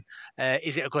followed him.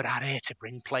 Is it a good idea to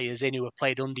bring players in who have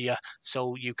played under you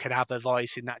so you can have a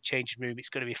voice in that changing room? It's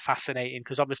going to be fascinating,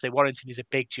 because obviously Warrington is a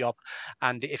big job,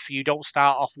 and if you don't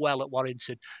start off well at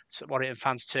Warrington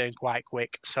fans turn quite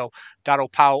quick. So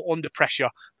Daryl Powell under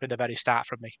pressure from the very start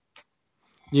from me.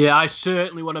 Yeah, I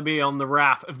certainly want to be on the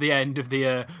raft of the end of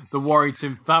the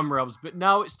Warrington fan robs. But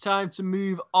now it's time to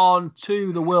move on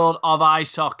to the world of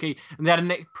ice hockey. And they had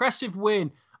an impressive win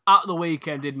at the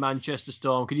weekend in Manchester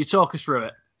Storm. Can you talk us through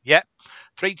it? Yeah,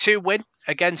 3-2 win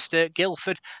against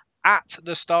Guildford at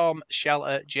the Storm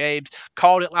Shelter. James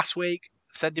called it last week,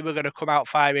 said they were going to come out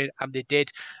firing, and they did.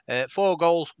 4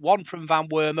 goals, 1 from Van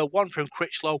Wormer, 1 from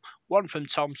Critchlow, 1 from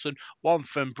Thompson, 1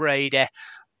 from Brady.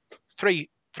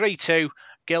 3-2.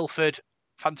 Guildford,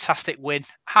 fantastic win.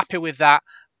 Happy with that.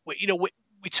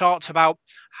 We talked about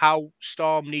how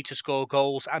Storm need to score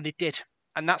goals, and they did.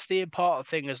 And that's the important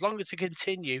thing. As long as they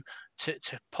continue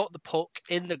to put the puck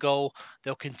in the goal,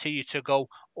 they'll continue to go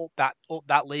up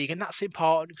that league. And that's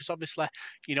important, because obviously,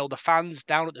 the fans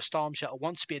down at the Storm Shelter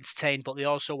want to be entertained, but they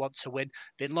also want to win.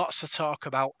 Been lots of talk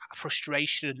about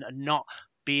frustration and not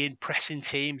being pressing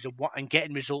teams and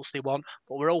getting results they want,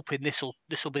 but we're hoping this will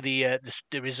be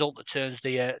the result that turns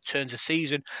the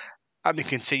season, and they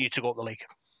continue to go up the league.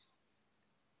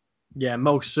 Yeah,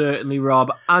 most certainly,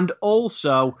 Rob. And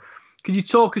also, can you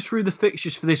talk us through the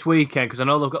fixtures for this weekend? Because I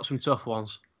know they've got some tough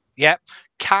ones. Yeah,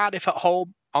 Cardiff at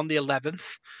home on the 11th,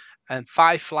 and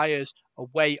Five Flyers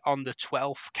away on the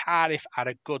 12th. Cardiff are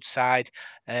a good side.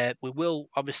 We will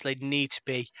obviously need to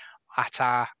be at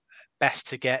our best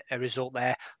to get a result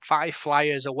there. Fife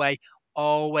Flyers away,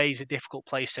 always a difficult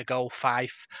place to go,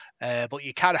 Fife. But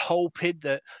you're kind of hoping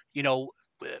that,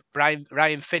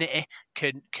 Ryan Finnerty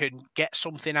can get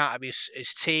something out of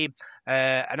his team.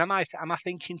 And am I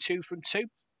thinking 2 from 2?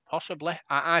 Possibly.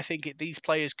 I think these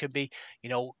players can be,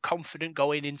 confident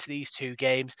going into these 2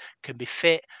 games, can be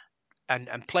fit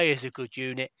and play as a good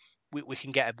unit. We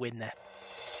can get a win there.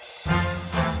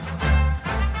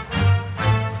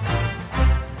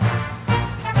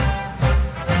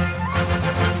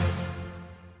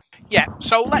 Yeah,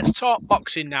 so let's talk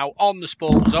boxing now on the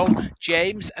Sports Zone.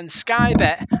 James and Sky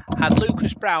Bet had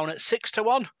Lucas Browne at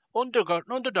 6-1,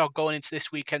 underdog going into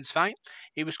this weekend's fight.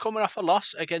 He was coming off a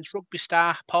loss against rugby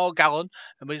star Paul Gallen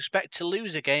and was expected to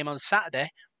lose a game on Saturday,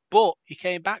 but he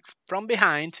came back from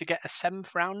behind to get a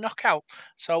 7th round knockout.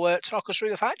 So talk us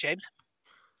through the fight, James.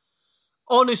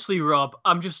 Honestly, Rob,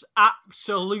 I'm just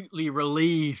absolutely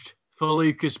relieved for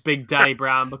Lucas Big Daddy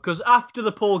Browne, because after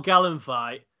the Paul Gallen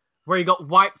fight, where he got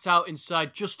wiped out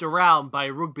inside just a round by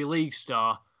a rugby league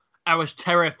star, I was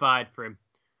terrified for him.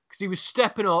 Because he was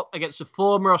stepping up against a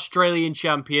former Australian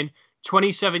champion,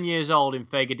 27 years old in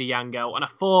Fega de Jango, and I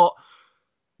thought,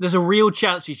 there's a real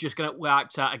chance he's just going to get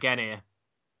wiped out again here.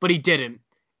 But he didn't.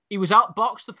 He was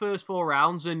outboxed the first 4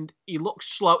 rounds, and he looked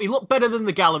slow. He looked better than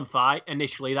the Gallen fight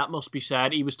initially, that must be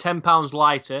said. He was 10 pounds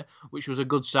lighter, which was a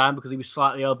good sign because he was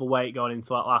slightly overweight going into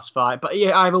that last fight. But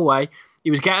yeah, either way,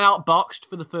 he was getting outboxed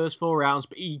for the first 4 rounds,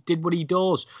 but he did what he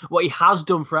does, what he has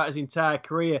done throughout his entire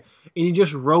career, and he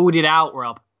just rode it out,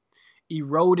 Rob. He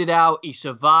rode it out. He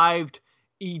survived.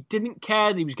 He didn't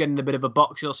care that he was getting a bit of a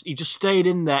box. He just stayed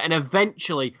in there, and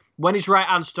eventually, when his right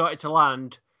hand started to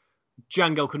land,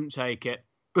 Django couldn't take it,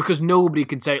 because nobody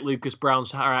can take Lucas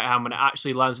Browne's right hand when it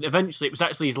actually lands. And eventually, it was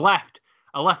actually his left,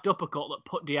 a left uppercut that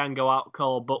put Django out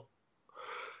cold. But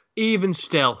even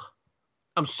still,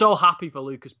 I'm so happy for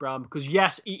Lucas Browne, because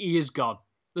yes, he is gone.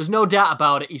 There's no doubt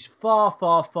about it. He's far,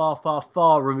 far, far, far,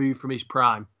 far removed from his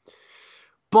prime.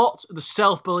 But the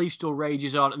self-belief still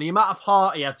rages on, and the amount of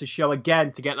heart he had to show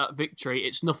again to get that victory,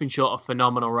 it's nothing short of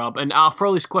phenomenal, Rob. And I'll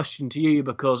throw this question to you,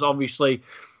 because obviously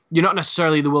you're not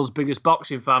necessarily the world's biggest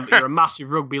boxing fan, but you're a massive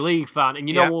rugby league fan, and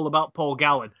you know all about Paul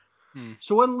Gallen.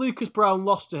 So when Lucas Browne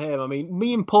lost to him, I mean,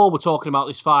 me and Paul were talking about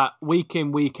this fight week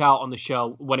in, week out on the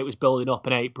show when it was building up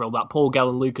in April, that Paul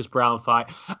Gallen-Lucas Browne fight.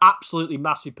 Absolutely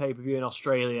massive pay-per-view in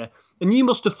Australia. And you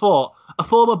must have thought, a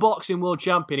former boxing world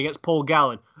champion against Paul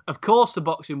Gallen, of course the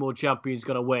boxing world champion's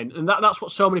going to win. And that's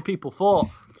what so many people thought.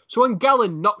 So when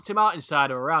Gallen knocked him out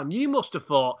inside of a round, you must have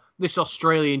thought, this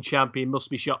Australian champion must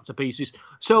be shot to pieces.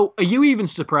 So are you even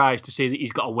surprised to see that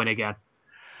he's got a win again?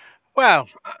 Well,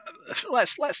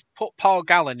 let's put Paul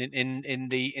Gallen in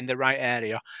the right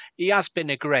area. He has been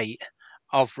a great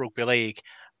of rugby league,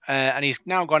 and he's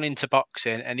now gone into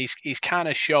boxing, and he's kind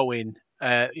of showing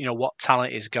what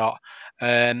talent he's got.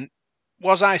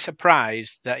 Was I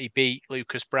surprised that he beat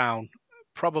Lucas Browne?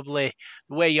 Probably.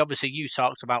 The way obviously you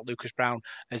talked about Lucas Browne,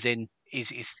 as in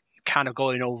he's kind of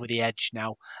going over the edge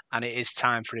now, and it is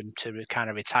time for him to kind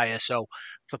of retire. So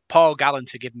for Paul Gallen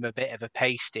to give him a bit of a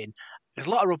pasting, there's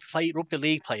a lot of rugby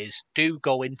league players do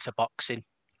go into boxing,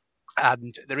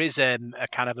 and there is a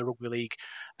kind of a rugby league,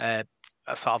 a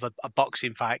sort of a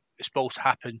boxing fight supposed to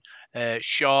happen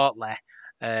shortly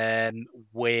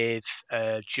with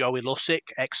Joey Lussick,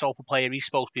 ex-Salford player. He's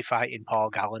supposed to be fighting Paul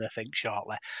Gallen, I think,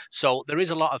 shortly. So there is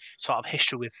a lot of sort of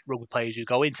history with rugby players who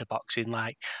go into boxing,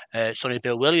 like Sonny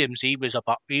Bill Williams. He was a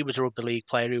rugby league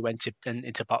player who went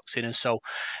into boxing, and so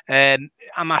am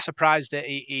I surprised that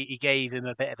he gave him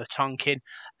a bit of a tonking?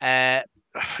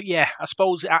 Yeah, I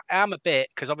suppose I am a bit,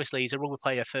 because obviously he's a rugby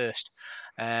player first,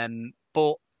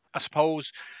 but I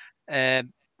suppose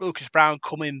Lucas Browne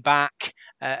coming back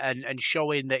and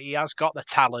showing that he has got the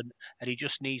talent, and he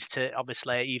just needs to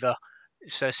obviously either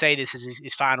say this is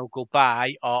his final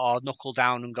goodbye or knuckle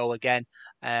down and go again.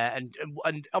 And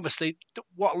obviously,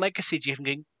 what legacy do you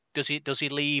think does he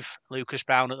leave Lucas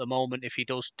Browne at the moment if he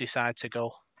does decide to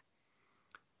go?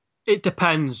 It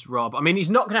depends, Rob. I mean,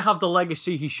 he's not going to have the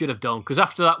legacy he should have done, because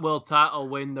after that world title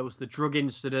win, there was the drug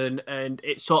incident, and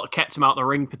it sort of kept him out of the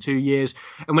ring for 2 years.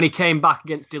 And when he came back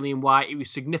against Dillian Whyte, he was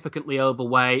significantly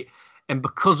overweight. And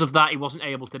because of that, he wasn't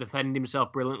able to defend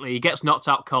himself brilliantly. He gets knocked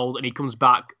out cold, and he comes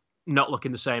back not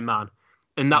looking the same man.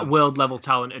 And that world-level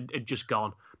talent had just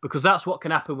gone. Because that's what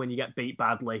can happen when you get beat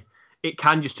badly. It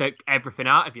can just take everything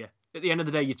out of you. At the end of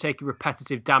the day, you're taking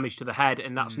repetitive damage to the head,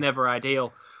 and that's never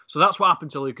ideal. So that's what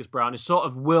happened to Lucas Browne. His sort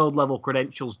of world-level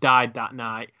credentials died that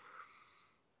night.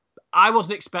 I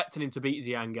wasn't expecting him to beat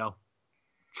Django.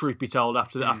 truth be told,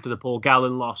 after the Paul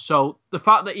Gallen loss. So the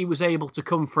fact that he was able to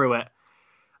come through it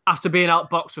after being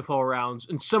outboxed for 4 rounds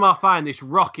and somehow find this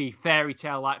rocky fairy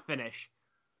tale-like finish,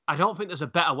 I don't think there's a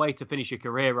better way to finish your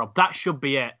career, Rob. That should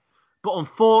be it. But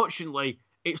unfortunately,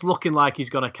 it's looking like he's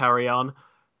going to carry on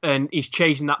and he's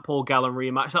chasing that Paul Gallen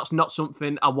rematch. That's not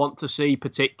something I want to see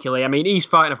particularly. I mean, he's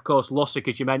fighting, of course, Lussick,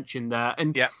 as you mentioned there.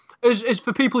 And as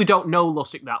for people who don't know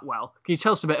Lussick that well, can you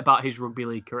tell us a bit about his rugby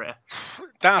league career?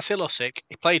 Darcy Lussick,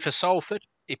 he played for Salford.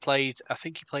 I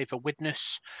think he played for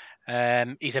Widnes.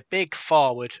 He's a big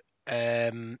forward.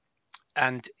 And,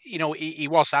 you know, he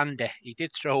was handy. He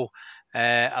did throw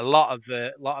a lot of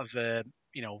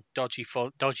dodgy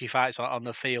fights on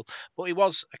the field, but he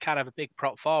was a kind of a big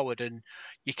prop forward, and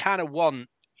you kind of want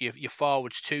your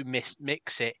forwards to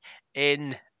mix it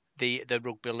in the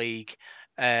rugby league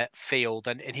field,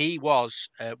 and he was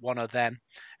one of them.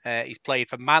 He's played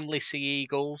for Manly Sea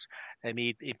Eagles.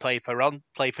 He played for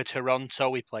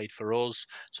Toronto. He played for us,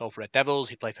 Salford Red Devils.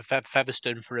 He played for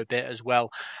Featherstone for a bit as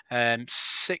well.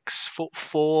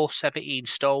 6'4", 17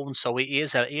 stone. So he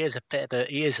is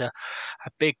a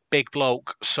big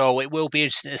bloke. So it will be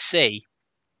interesting to see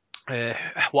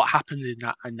what happens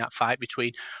in that fight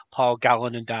between Paul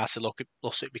Gallen and Darcy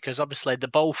Lussick, because obviously they're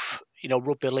both, you know,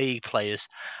 rugby league players,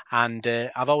 and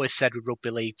I've always said with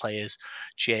rugby league players,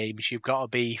 James, you've got to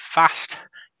be fast,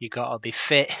 you've got to be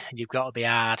fit, and you've got to be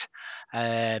hard,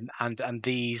 and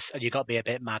you've got to be a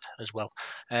bit mad as well,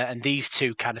 and these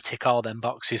two kind of tick all them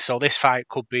boxes. So this fight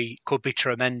could be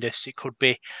tremendous. It could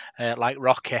be like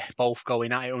Rocky, both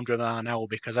going at it 100 miles an hour,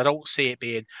 because I don't see it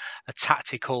being a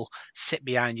tactical sit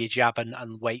behind your jab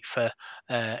and wait for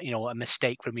a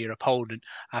mistake from your opponent.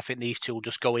 I think these two will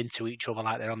just go into each other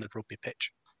like they're on the rugby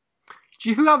pitch. Do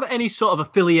you have any sort of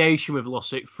affiliation with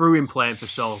Lussick through him playing for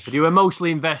Salford? You were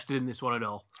mostly invested in this one at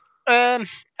all? I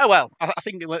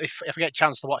think if I get a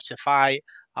chance to watch the fight,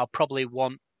 I'll probably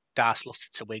want Darcy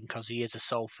Lussick to win, because he is a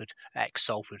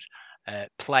ex-Salford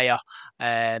player.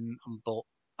 But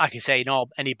like I say,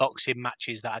 any boxing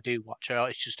matches that I do watch,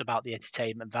 it's just about the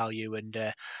entertainment value, and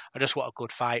I just want a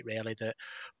good fight, really, that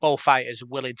both fighters are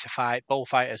willing to fight, both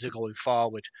fighters are going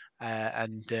forward,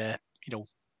 and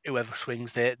whoever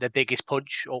swings the biggest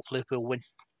punch, hopefully will win.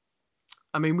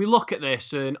 I mean, we look at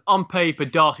this, and on paper,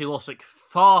 Darcy Lussick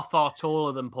far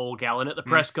taller than Paul Gallen. At the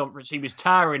press conference, he was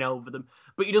towering over them,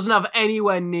 but he doesn't have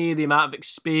anywhere near the amount of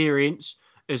experience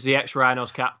as the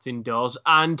ex-Rhinos captain does.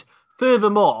 And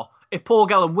furthermore, if Paul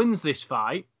Gallen wins this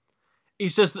fight, he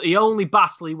says that the only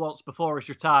battle he wants before his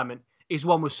retirement is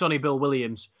one with Sonny Bill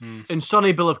Williams. And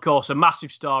Sonny Bill, of course, a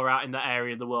massive star out in that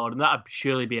area of the world, and that would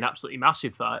surely be an absolutely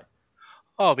massive fight.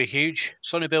 Oh, it'll be huge.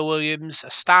 Sonny Bill Williams,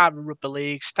 a star in rugby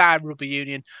league, star in rugby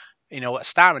union, a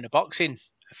star in the boxing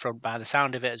front by the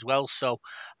sound of it as well. So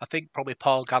I think probably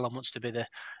Paul Gallen wants to be the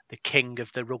king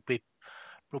of the rugby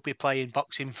playing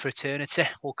boxing fraternity,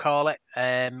 we'll call it.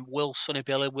 Will Sonny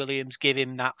Bill Williams give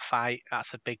him that fight?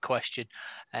 That's a big question.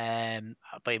 But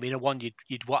I mean, one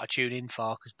you'd want to tune in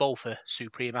for, because both are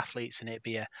supreme athletes, and it'd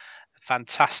be a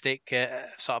fantastic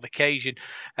sort of occasion.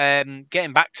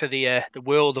 Getting back to the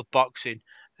world of boxing,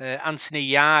 Anthony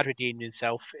Yarde redeemed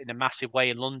himself in a massive way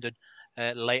in London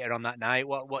later on that night.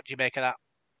 What do you make of that?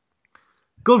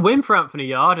 Good win for Anthony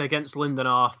Yarde against Lyndon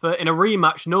Arthur in a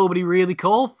rematch nobody really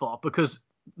called for, because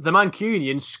the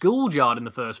Mancunian schooled Yarde in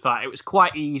the first fight. It was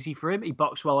quite easy for him. He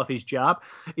boxed well off his jab.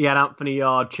 He had Anthony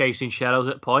Yarde chasing shadows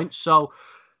at points. So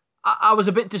I was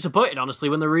a bit disappointed, honestly,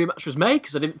 when the rematch was made,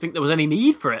 because I didn't think there was any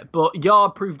need for it. But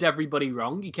Yarde proved everybody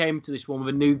wrong. He came to this one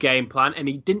with a new game plan, and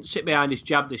he didn't sit behind his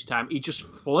jab this time. He just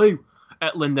flew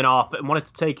at Lyndon Arthur and wanted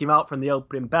to take him out from the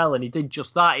opening bell, and he did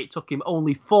just that. It took him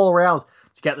only 4 rounds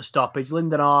to get the stoppage.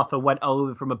 Lyndon Arthur went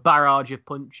over from a barrage of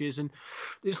punches, and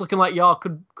it's looking like Yarde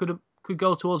could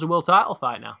go towards a world title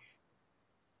fight now.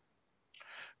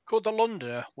 Could the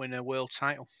Londoner win a world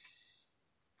title?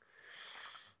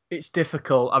 It's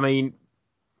difficult. I mean,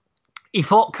 he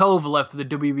fought Kovalev for the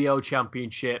WBO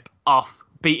championship off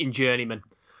beating Journeyman,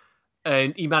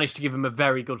 and he managed to give him a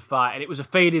very good fight, and it was a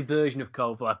faded version of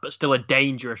Kovalev, but still a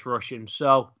dangerous Russian.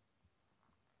 So,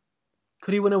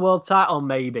 could he win a world title?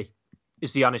 Maybe,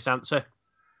 is the honest answer.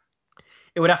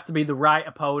 It would have to be the right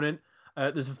opponent.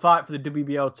 There's a fight for the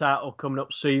WBO title coming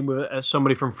up soon with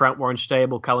somebody from Frank Warren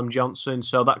stable, Callum Johnson.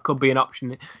 So that could be an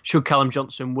option. Should Callum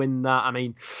Johnson win that? I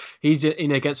mean, he's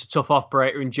in against a tough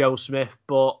operator in Joe Smith,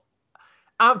 but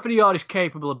Anthony Yarde is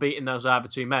capable of beating those other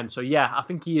two men. So yeah, I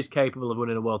think he is capable of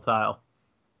winning a world title.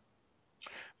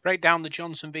 Break down the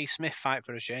Johnson v Smith fight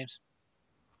for us, James.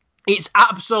 It's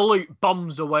absolute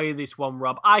bombs away, this one,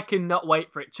 Rob. I cannot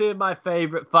wait for it. Two of my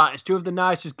favourite fighters, two of the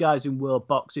nicest guys in world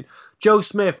boxing. Joe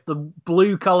Smith, the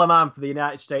blue-collar man for the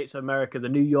United States of America, the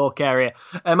New York area.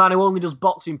 A man who only does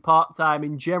boxing part-time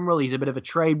in general. He's a bit of a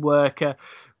trade worker,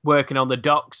 working on the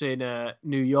docks in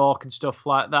New York and stuff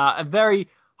like that. A very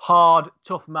hard,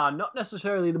 tough man. Not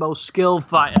necessarily the most skilled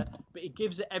fighter, but he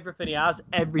gives it everything he has,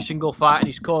 every single fight, and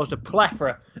he's caused a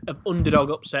plethora of underdog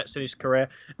upsets in his career.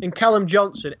 And Callum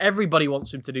Johnson, everybody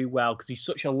wants him to do well because he's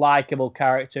such a likeable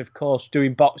character, of course,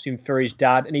 doing boxing for his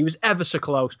dad, and he was ever so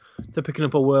close to picking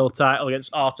up a world title against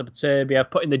Artur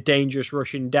Beterbiev, putting the dangerous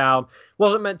Russian down.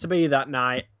 Wasn't meant to be that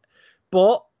night,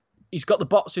 but he's got the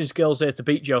boxing skills there to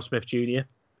beat Joe Smith Jr.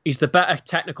 He's the better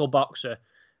technical boxer,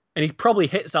 and he probably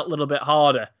hits that little bit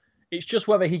harder. It's just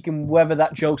whether he can weather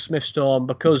that Joe Smith storm,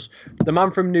 because the man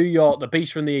from New York, the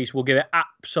beast from the East, will give it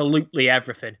absolutely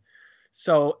everything.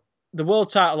 So the world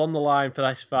title on the line for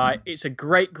this fight. It's a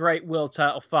great, great world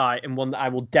title fight, and one that I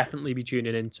will definitely be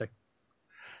tuning into.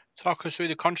 Talk us through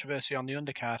the controversy on the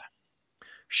undercard.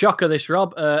 Shocker this,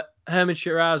 Rob. Herman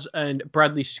Shiraz and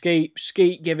Bradley Skeet.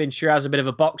 Skeet giving Shiraz a bit of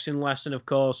a boxing lesson, of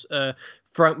course.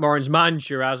 Frank Moran's man,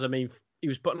 Shiraz, I mean, he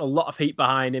was putting a lot of heat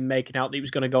behind him, making out that he was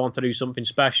going to go on to do something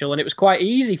special. And it was quite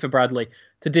easy for Bradley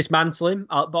to dismantle him,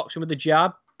 outbox him with a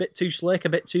jab. A bit too slick, a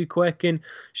bit too quick. And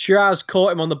Shiraz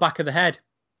caught him on the back of the head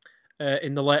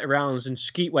in the later rounds, and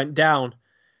Skeet went down.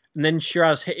 And then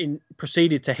Shiraz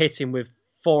proceeded to hit him with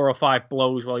 4 or 5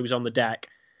 blows while he was on the deck.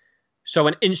 So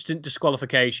an instant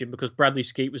disqualification, because Bradley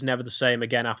Skeet was never the same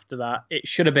again after that. It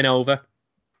should have been over.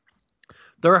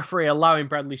 The referee allowing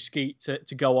Bradley Skeet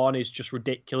to go on is just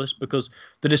ridiculous, because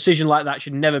the decision like that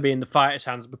should never be in the fighter's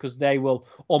hands, because they will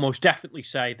almost definitely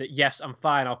say that, yes, I'm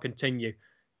fine, I'll continue.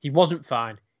 He wasn't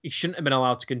fine. He shouldn't have been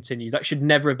allowed to continue. That should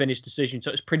never have been his decision.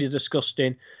 So it's pretty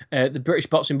disgusting. The British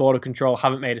Boxing Board of Control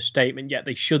haven't made a statement yet.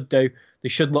 They should do. They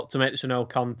should look to make this a no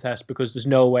contest, because there's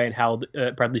no way in hell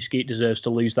Bradley Skeet deserves to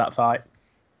lose that fight.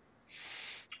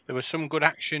 There was some good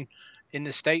action in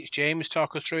the States. James,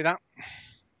 talk us through that.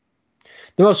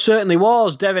 There most certainly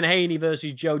was. Devin Haney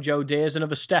versus Jojo Diaz,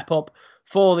 another step up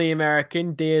for the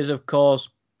American. Diaz, of course,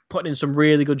 putting in some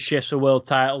really good shifts for world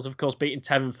titles, of course, beating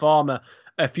Tevin Farmer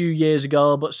a few years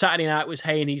ago. But Saturday night was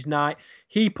Haney's night.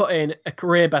 He put in a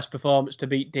career-best performance to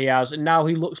beat Diaz, and now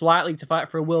he looks likely to fight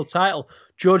for a world title.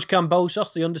 George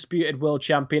Kambosos, the undisputed world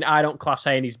champion. I don't class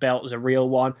Haney's belt as a real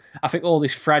one. I think all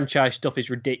this franchise stuff is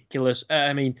ridiculous.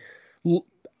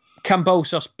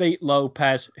 Kambosos beat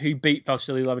Lopez, who beat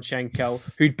Vasily Lomachenko,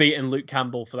 who'd beaten Luke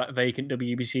Campbell for that vacant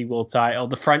WBC world title.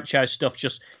 The franchise stuff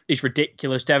just is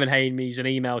ridiculous. Devin Haney's an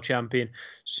email champion.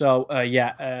 So,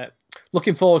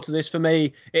 looking forward to this. For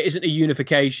me, it isn't a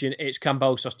unification. It's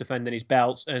Kambosos defending his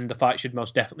belts, and the fight should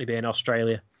most definitely be in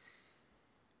Australia.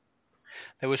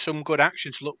 There was some good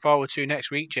action to look forward to next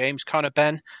week, James. Conor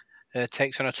Benn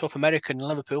takes on a tough American in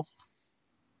Liverpool.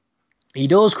 He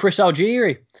does. Chris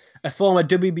Algieri, a former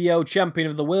WBO champion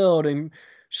of the world, and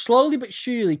slowly but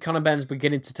surely Conor Benn's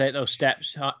beginning to take those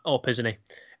steps up, isn't he?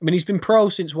 I mean, he's been pro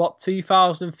since,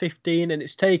 2015, and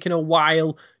it's taken a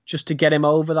while just to get him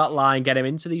over that line, get him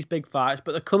into these big fights,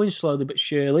 but they're coming slowly but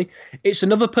surely. It's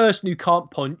another person who can't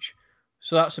punch,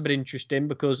 so that's a bit interesting,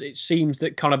 because it seems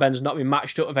that Conor Benn's not been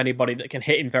matched up with anybody that can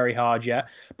hit him very hard yet.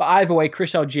 But either way,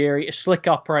 Chris Algieri, a slick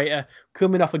operator,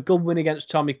 coming off a good win against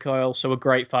Tommy Coyle, so a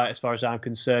great fight as far as I'm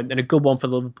concerned, and a good one for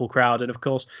the Liverpool crowd. And of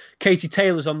course, Katie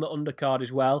Taylor's on the undercard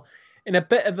as well. In a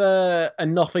bit of a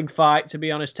nothing fight, to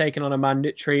be honest, taking on a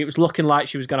mandatory. It was looking like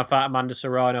she was going to fight Amanda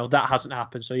Serrano. That hasn't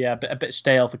happened, so yeah, a bit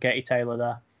stale for Katie Taylor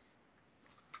there.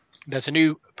 There's a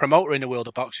new promoter in the world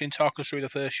of boxing. Talk us through the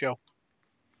first show.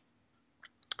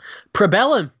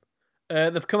 Prebellum.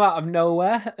 They've come out of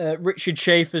nowhere. Richard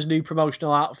Schaefer's new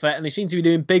promotional outfit, and they seem to be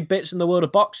doing big bits in the world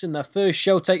of boxing. Their first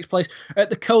show takes place at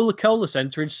the Coca-Cola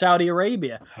Centre in Saudi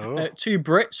Arabia. Oh. 2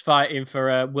 Brits fighting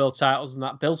for world titles in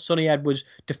that bill. Sonny Edwards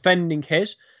defending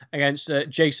his against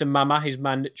Jason Mama, his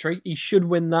mandatory. He should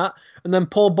win that. And then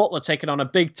Paul Butler taking on a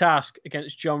big task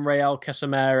against John Real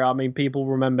Casimero. I mean, people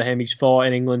remember him. He's fought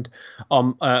in England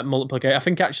on multiple occasions. I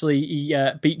think actually he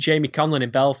beat Jamie Conlan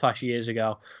in Belfast years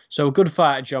ago. So a good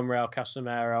fight at John Real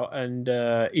Casimero,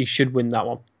 and he should win that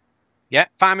one. Yeah,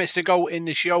 5 minutes to go in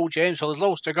the show, James. So there's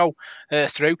loads to go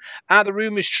through. Are the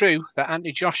rumours true that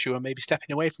Anthony Joshua may be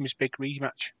stepping away from his big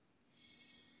rematch?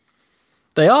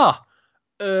 They are.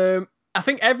 I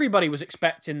think everybody was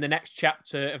expecting the next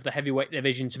chapter of the heavyweight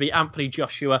division to be Anthony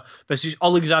Joshua versus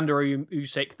Alexander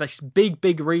Usyk. This big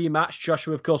rematch.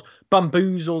 Joshua, of course,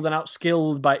 bamboozled and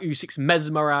outskilled by Usyk's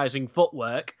mesmerising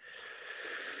footwork.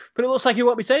 But it looks like he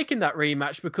won't be taking that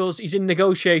rematch because he's in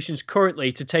negotiations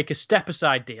currently to take a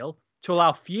step-aside deal to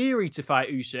allow Fury to fight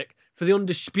Usyk for the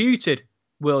undisputed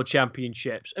World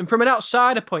Championships. And from an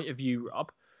outsider point of view,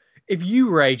 Rob, if you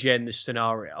were AJ in this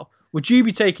scenario, would you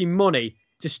be taking money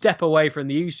to step away from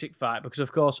the Usyk fight? Because,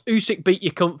 of course, Usyk beat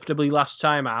you comfortably last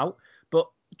time out, but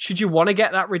should you want to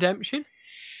get that redemption?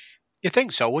 You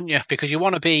think so, wouldn't you? Because you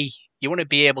want to be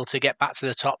able to get back to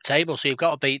the top table, so you've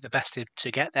got to beat the best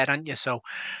to get there, haven't you? So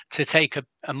to take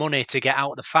a money to get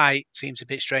out of the fight seems a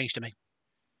bit strange to me.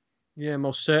 Yeah,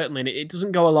 most certainly. And it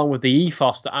doesn't go along with the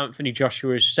ethos that Anthony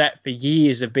Joshua has set for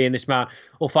years of being this man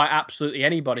who'll fight absolutely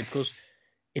anybody, because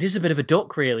it is a bit of a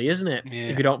duck, really, isn't it? Yeah.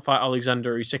 If you don't fight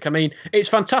Alexander Usyk. I mean, it's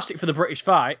fantastic for the British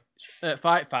fight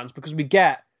fans because we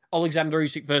get Alexander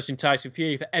Usyk versus Tyson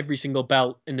Fury for every single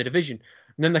belt in the division.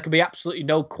 And then there can be absolutely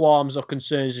no qualms or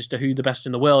concerns as to who the best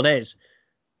in the world is.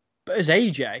 But as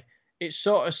AJ, it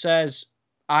sort of says,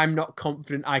 I'm not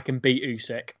confident I can beat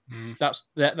Usyk.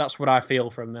 That's what I feel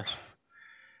from this.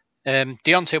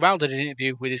 Deontay Wilder did an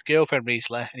interview with his girlfriend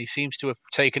recently, and he seems to have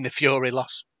taken the Fury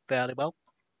loss fairly well.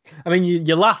 I mean,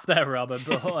 you laugh there, Robert,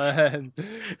 but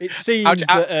it seems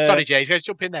sorry, Jay, let's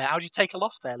jump in there. How do you take a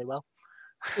loss fairly well?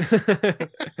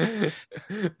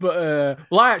 But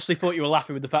I actually thought you were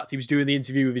laughing with the fact he was doing the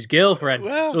interview with his girlfriend.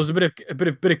 So there's a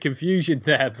bit of confusion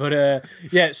there. But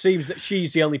yeah, it seems that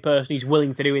she's the only person he's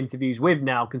willing to do interviews with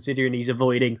now, considering he's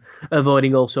avoiding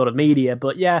all sort of media.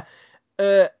 But yeah,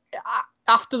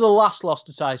 after the last loss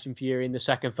to Tyson Fury in the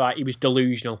second fight, he was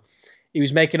delusional. He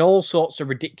was making all sorts of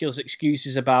ridiculous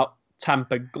excuses about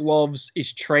tampered gloves,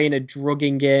 his trainer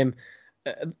drugging him,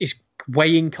 his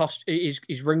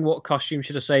his ring walk costume,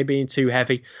 should I say, being too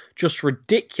heavy. Just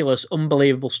ridiculous,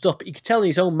 unbelievable stuff. But you could tell in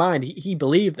his own mind he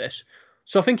believed this.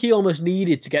 So I think he almost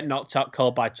needed to get knocked out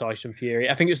cold by Tyson Fury.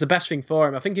 I think it was the best thing for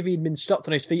him. I think if he'd been stopped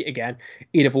on his feet again,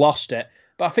 he'd have lost it.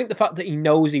 But I think the fact that he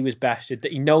knows he was bested,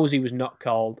 that he knows he was not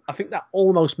cold, I think that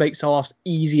almost makes the loss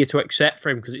easier to accept for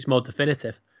him because it's more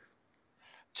definitive.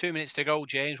 2 minutes to go,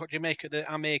 James. What do you make of the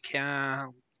Amir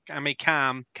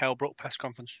Khan, Kell Brook press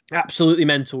conference? Absolutely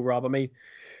mental, Rob. I mean,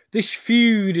 this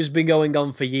feud has been going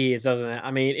on for years, hasn't it? I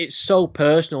mean, it's so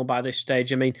personal by this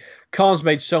stage. I mean, Khan's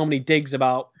made so many digs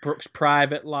about Brook's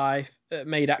private life,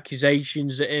 made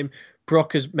accusations at him.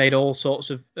 Brook has made all sorts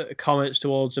of comments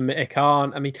towards Amir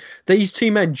Khan. I mean, these two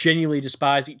men genuinely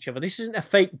despise each other. This isn't a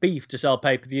fake beef to sell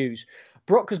pay-per-views.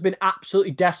 Brook has been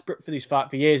absolutely desperate for this fight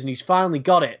for years, and he's finally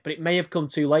got it, but it may have come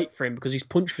too late for him because his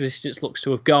punch resistance looks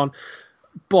to have gone.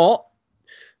 But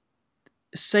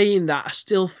saying that, I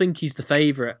still think he's the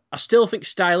favourite. I still think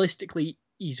stylistically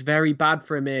he's very bad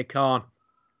for Amir Khan.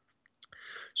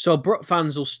 So Brook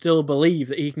fans will still believe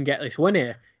that he can get this win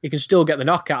here. He can still get the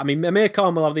knockout. I mean, Amir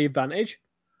Khan will have the advantage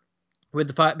with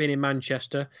the fight being in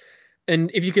Manchester.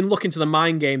 And if you can look into the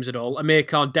mind games at all, Amir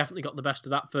Khan definitely got the best of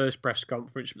that first press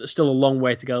conference, but there's still a long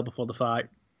way to go before the fight.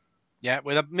 Yeah,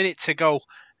 with a minute to go,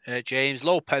 James,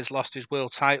 Lopez lost his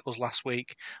world titles last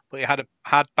week, but he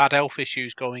had bad health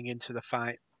issues going into the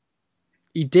fight.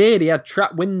 He did. He had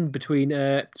trapped wind between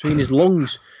his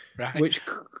lungs, right. which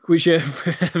I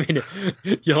mean,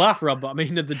 you laugh, Rob, but I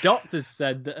mean, the doctors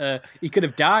said that he could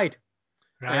have died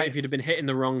if he'd have been hit in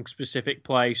the wrong specific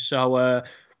place. So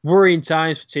worrying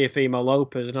times for Teofimo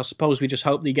Lopez, and I suppose we just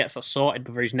hope that he gets that sorted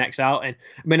before his next outing.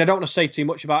 I mean, I don't want to say too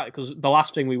much about it because the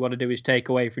last thing we want to do is take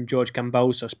away from George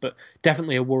Kambosos, but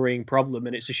definitely a worrying problem,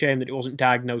 and it's a shame that it wasn't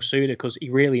diagnosed sooner because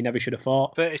he really never should have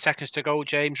fought. 30 seconds to go,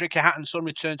 James. Ricky Hatton's son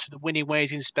returned to the winning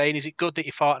ways in Spain. Is it good that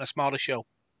he fought in a smaller show?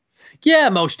 Yeah,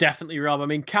 most definitely, Rob. I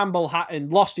mean, Campbell Hatton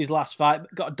lost his last fight,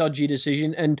 but got a dodgy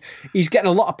decision, and he's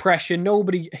getting a lot of pressure.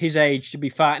 Nobody his age should be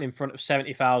fighting in front of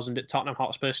 70,000 at Tottenham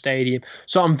Hotspur Stadium.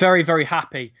 So I'm very, very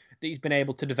happy that he's been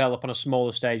able to develop on a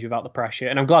smaller stage without the pressure,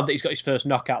 and I'm glad that he's got his first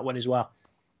knockout win as well.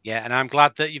 Yeah, and I'm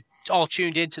glad that you've all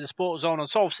tuned in to the Sports Zone on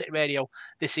Salford City Radio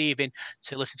this evening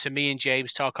to listen to me and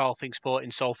James talk all things sport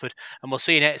in Salford, and we'll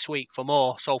see you next week for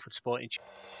more Salford Sporting.